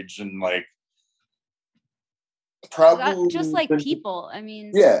cage and like That just probably like people. I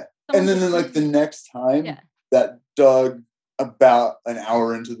mean, yeah. And someone then like the could next yeah. time that dog about an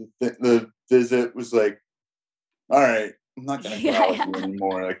hour into the visit was like, all right, I'm not gonna go Yeah, out with you yeah.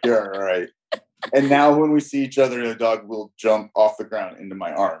 anymore. Like you're all right. And now when we see each other, the dog will jump off the ground into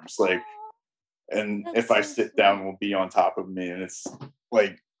my arms. Like, Aw, and that's if I so sit down, sweet. will be on top of me. And it's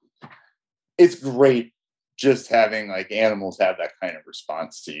like it's great just having like animals have that kind of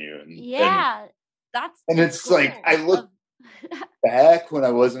response to you. Yeah, that's And the it's like I goal look of back when I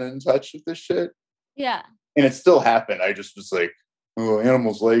wasn't in touch with this shit. yeah. And it still happened. I just was like, oh,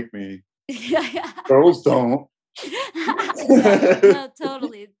 animals like me. Yeah, yeah. Girls don't. Yeah, yeah. No,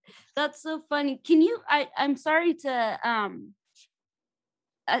 totally. That's so funny. Can you I'm sorry to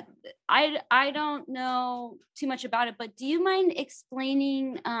uh, I don't know too much about it, but do you mind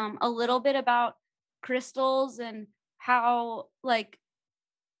explaining a little bit about crystals and how like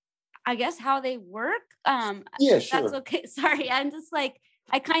I guess how they work? Yeah, If that's sure. okay. Sorry, I'm just like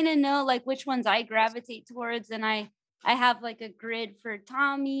I kind of know like which ones I gravitate towards, and I have like a grid for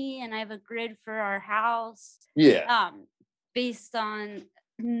Tommy, and I have a grid for our house, Yeah. um, based on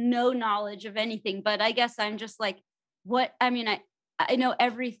no knowledge of anything. But I guess I'm just like, what? I mean, I know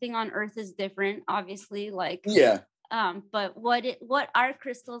everything on Earth is different, obviously. Like, Yeah. but what are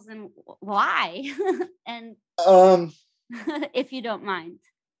crystals and why? And Um, if you don't mind.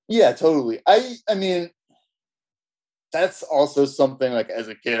 yeah, totally. I mean, that's also something like as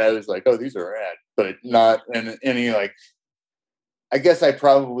a kid, I was like, oh, these are rad, but Yeah. not in any like I guess I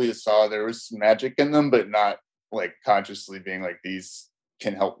probably saw there was some magic in them, but not like consciously being like these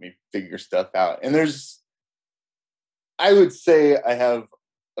can help me figure stuff out. And there's I would say I have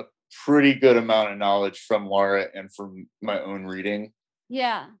a pretty good amount of knowledge from Laura and from my own reading.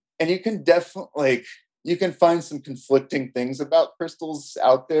 Yeah. And you can definitely like you can find some conflicting things about crystals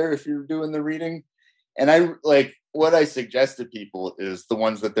out there if you're doing the reading. And I like what I suggest to people is the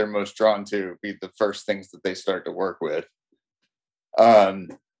ones that they're most drawn to be the first things that they start to work with. Um,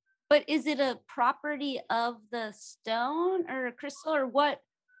 But is it a property of the stone or a crystal or what?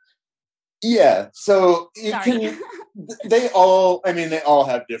 yeah, so you Sorry. can they all I mean they all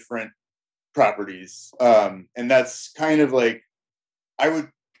have different properties. And that's kind of like I would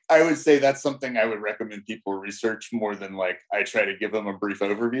I would say that's something I would recommend people research more than like I try to give them a brief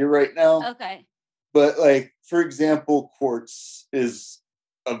overview right now. Okay. But like for example, quartz is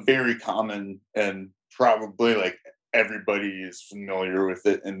a very common and probably like everybody is familiar with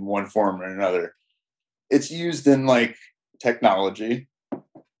it in one form or another. It's used in like technology,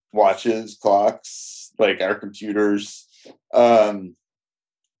 watches, clocks, like our computers. Um,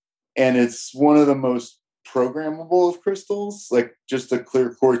 and it's one of the most programmable of crystals. Like just a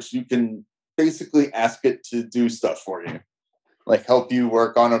clear quartz, you can basically ask it to do stuff for you, like help you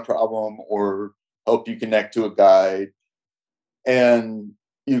work on a problem or help you connect to a guide, and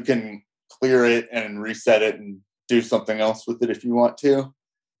you can clear it and reset it and do something else with it if you want to.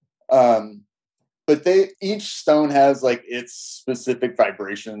 Um, but they each stone has like its specific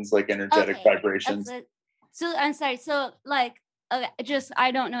vibrations, like energetic Okay. That's vibrations. it. So I'm sorry. So like okay, just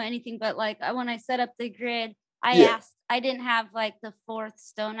I don't know anything, but like when I set up the grid, Yeah, I didn't have like the fourth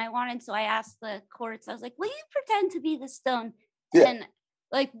stone I wanted. So I asked the quartz, I was like, will you pretend to be the stone? yeah, And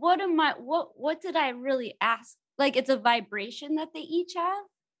like what did I really ask? Like it's a vibration that they each have?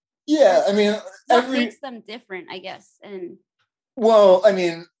 yeah. Or I mean, what every makes them different, I guess. And well, I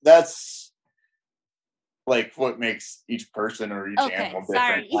mean, that's like what makes each person or each okay, animal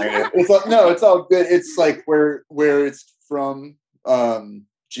different. sorry. Kind of. It's all, no, it's all good. It's like where it's from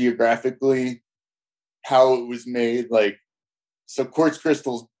geographically, how it was made. Like so, quartz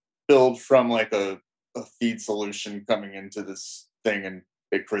crystals build from like a feed solution coming into this thing, and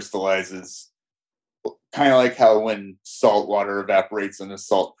it crystallizes. Kind of like how when salt water evaporates and a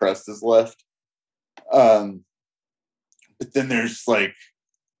salt crust is left. Um, but then there's like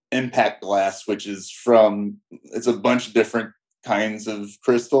impact glass, which is from it's a bunch of different kinds of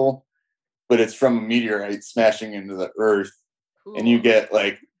crystal, but it's from a meteorite smashing into the earth, and you Cool. get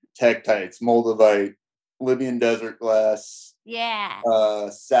like tektites, moldavite, Libyan desert glass, Yeah.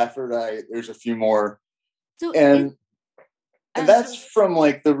 saphirite. There's a few more, So is and I'm that's so from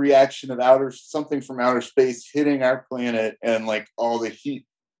like the reaction of outer something from outer space hitting our planet, and like all the heat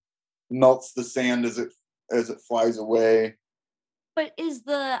melts the sand as it flies away. but is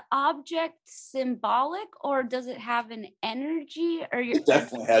the object symbolic, or does it have an energy? Or it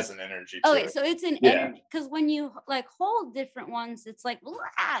definitely has an energy to okay, it. so it's an energy, because when you like hold different ones, it's like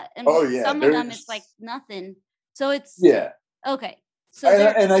and some of them it's like nothing. So it's okay. So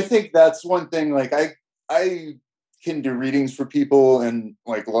and I think that's one thing. Like I can do readings for people, and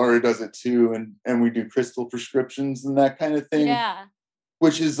like Laura does it too, and we do crystal prescriptions and that kind of thing. Yeah.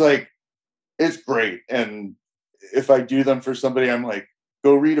 Which is like, it's great. And if I do them for somebody, I'm like,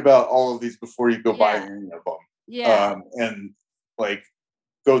 go read about all of these before you go buy any of them. Yeah. And like,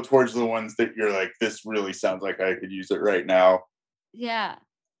 go towards the ones that you're like, this really sounds like I could use it right now. Yeah.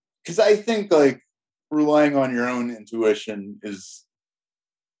 Because I think like relying on your own intuition is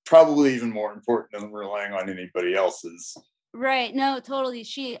probably even more important than relying on anybody else's. Right. No, totally.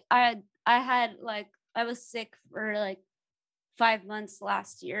 I had like, I was sick for like 5 months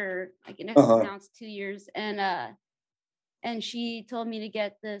last year. I can now it's 2 years. And she told me to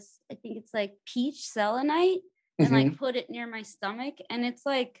get this, I think it's like peach selenite, and like put it near my stomach. And it's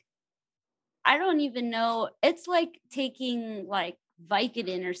like, I don't even know. It's like taking like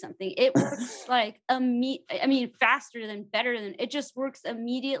Vicodin or something. It works like faster than better than it just works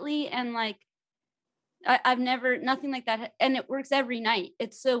immediately. And like, I've never, nothing like that. And it works every night.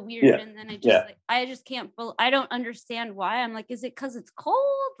 It's so weird. Yeah. And then I just can't, I don't understand why. I'm like, is it because it's cold?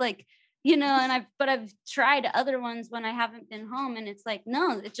 Like, and I've tried other ones when I haven't been home, and it's like,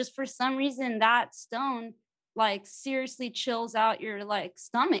 no, it's just for some reason that stone like seriously chills out your like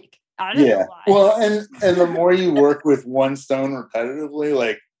stomach. I don't know why. Well, and the more you work with one stone repetitively,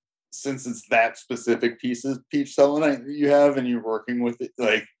 like since it's that specific piece of peach selenite that you have, and you're working with it,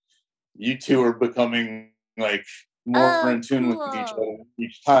 like you two are becoming like more in tune with each other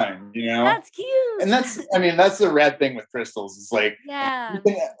each time, That's cute. And that's the rad thing with crystals. It's like,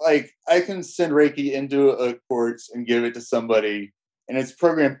 I can send Reiki into a quartz and give it to somebody, and it's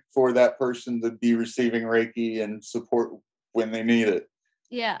programmed for that person to be receiving Reiki and support when they need it.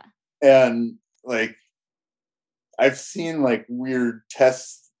 Yeah. And like, I've seen like weird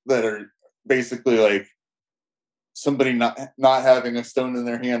tests that are basically like somebody not having a stone in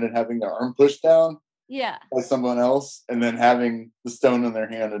their hand and having their arm pushed down by someone else, and then having the stone in their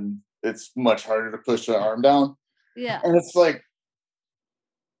hand, and it's much harder to push the arm down. Yeah. And it's like,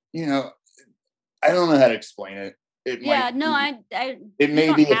 I don't know how to explain it. It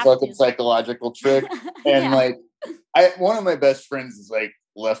may be a fucking psychological trick. And like, one of my best friends is like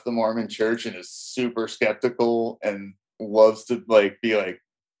left the Mormon church and is super skeptical and loves to like be like,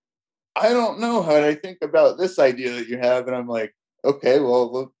 I don't know how I think about this idea that you have. And I'm like, okay,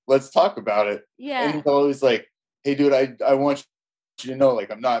 well, let's talk about it. Yeah. And he's always like, hey, dude, I want you to know,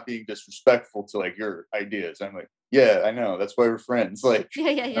 like, I'm not being disrespectful to like your ideas. I'm like, yeah, I know. That's why we're friends. Like,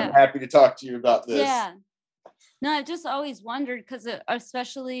 I'm happy to talk to you about this. Yeah. No, I just always wondered, because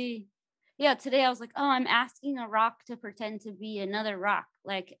especially, today I was like, oh, I'm asking a rock to pretend to be another rock.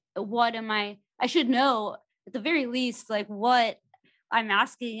 Like, what am I should know at the very least, like what I'm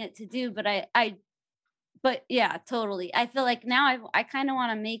asking it to do. But yeah, totally. I feel like now I kind of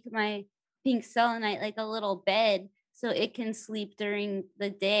want to make my pink selenite like a little bed, so it can sleep during the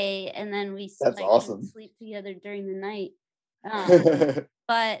day, and then we can sleep together during the night.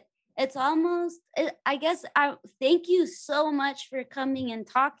 But it's almost, I guess, thank you so much for coming and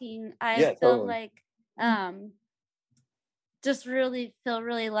talking. I feel like just really feel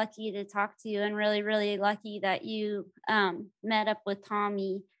really lucky to talk to you, and really, really lucky that you met up with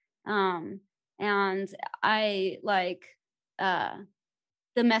Tommy. And I like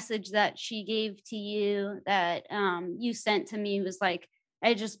the message that she gave to you, that you sent to me, was like,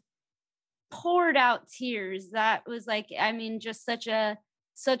 I just poured out tears. That was like, just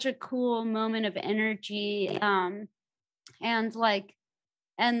such a cool moment of energy. And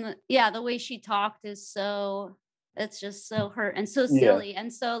the way she talked is it's just so hurt and so silly,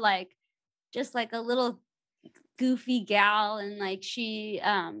 and so like just like a little goofy gal. And like she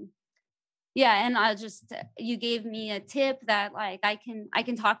and you gave me a tip that like I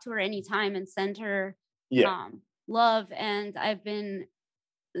can talk to her anytime and send her love, and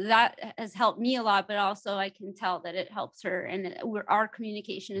that has helped me a lot, but also I can tell that it helps her, and our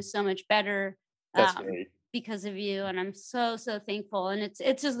communication is so much better because of you. And I'm so thankful. And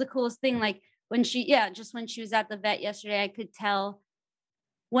it's just the coolest thing. Like when she was at the vet yesterday, I could tell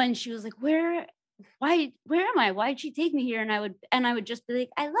when she was like, where am I? Why'd she take me here? And I would just be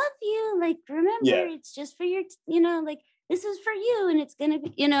like, I love you. Like, remember, it's just for your, like, this is for you. And it's going to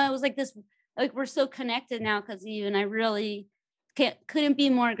be, it was like this, like, we're so connected now because of you. And I really couldn't be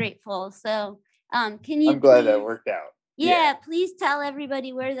more grateful. So, I'm glad that worked out. Yeah. Please tell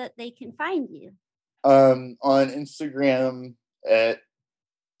everybody where that they can find you. On Instagram at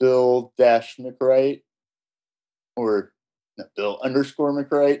Bill-McWright, or no,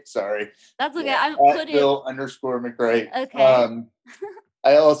 Bill_McWright. Sorry. That's okay. Yeah, I'm at Bill_McWright. Okay.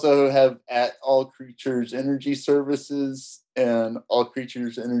 I also have at All Creatures Energy Services and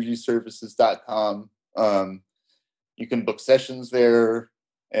allcreaturesenergyservices.com. You can book sessions there,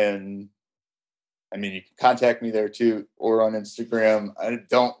 and I mean, you can contact me there too, or on Instagram. I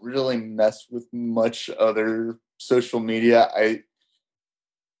don't really mess with much other social media. I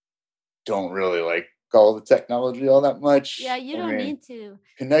don't really like all the technology all that much. Yeah, you don't need to.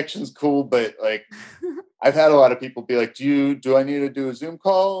 Connection's cool, but like I've had a lot of people be like, do I need to do a Zoom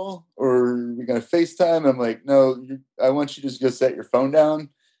call, or are we going to FaceTime? I'm like, no, I want you to just go set your phone down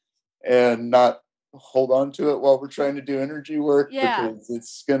and not hold on to it while we're trying to do energy work, because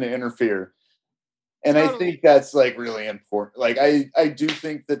it's going to interfere. And totally. I think that's like really important. Like I do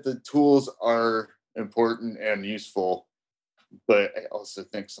think that the tools are important and useful, but I also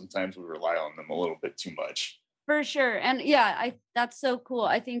think sometimes we rely on them a little bit too much. For sure. And yeah, that's so cool.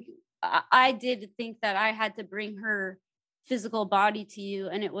 I think I did think that I had to bring her physical body to you,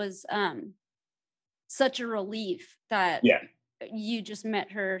 and it was such a relief that you just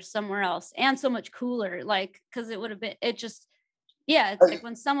met her somewhere else, and so much cooler, like, because it would have been, it's like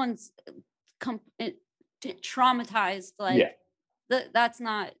when someone's traumatized, like that's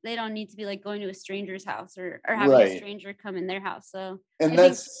not, they don't need to be like going to a stranger's house or having a stranger come in their house. So and I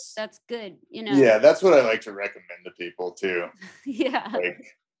think that's good, you know. Yeah, that's what I like to recommend to people too. Like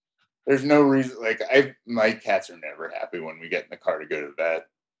there's no reason, like my cats are never happy when we get in the car to go to bed.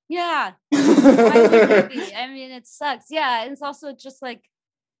 Why would be? I mean, it sucks. Yeah, and it's also just like,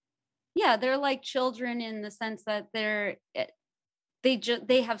 they're like children in the sense that they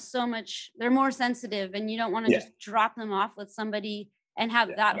have so much, they're more sensitive, and you don't want to just drop them off with somebody and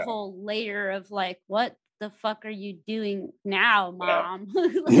have that whole layer of like, what the fuck are you doing now, mom?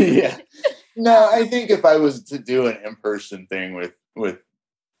 No, I think if I was to do an in-person thing with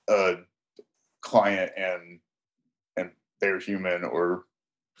a client and they're human, or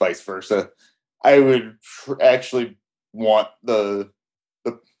vice versa, I would actually want the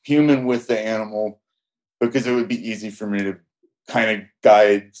human with the animal, because it would be easy for me to kind of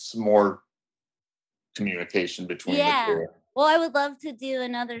guide some more communication between the two. Well, I would love to do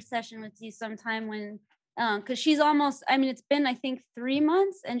another session with you sometime when, because she's almost, I mean, it's been, I think, 3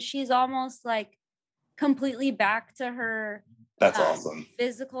 months, and she's almost like completely back to her awesome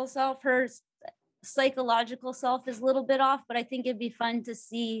physical self. Her psychological self is a little bit off, but I think it'd be fun to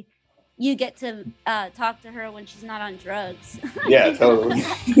see you get to talk to her when she's not on drugs. Yeah, totally.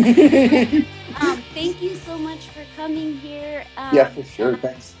 Thank you so much for coming here. For sure.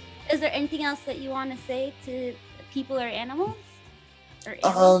 Thanks. Is there anything else that you want to say to people or animals?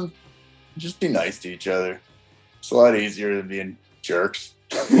 Just be nice to each other. It's a lot easier than being jerks.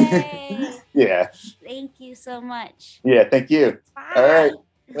 Okay. Yeah. Thank you so much. Yeah, thank you. Bye. All right.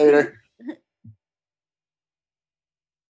 Later.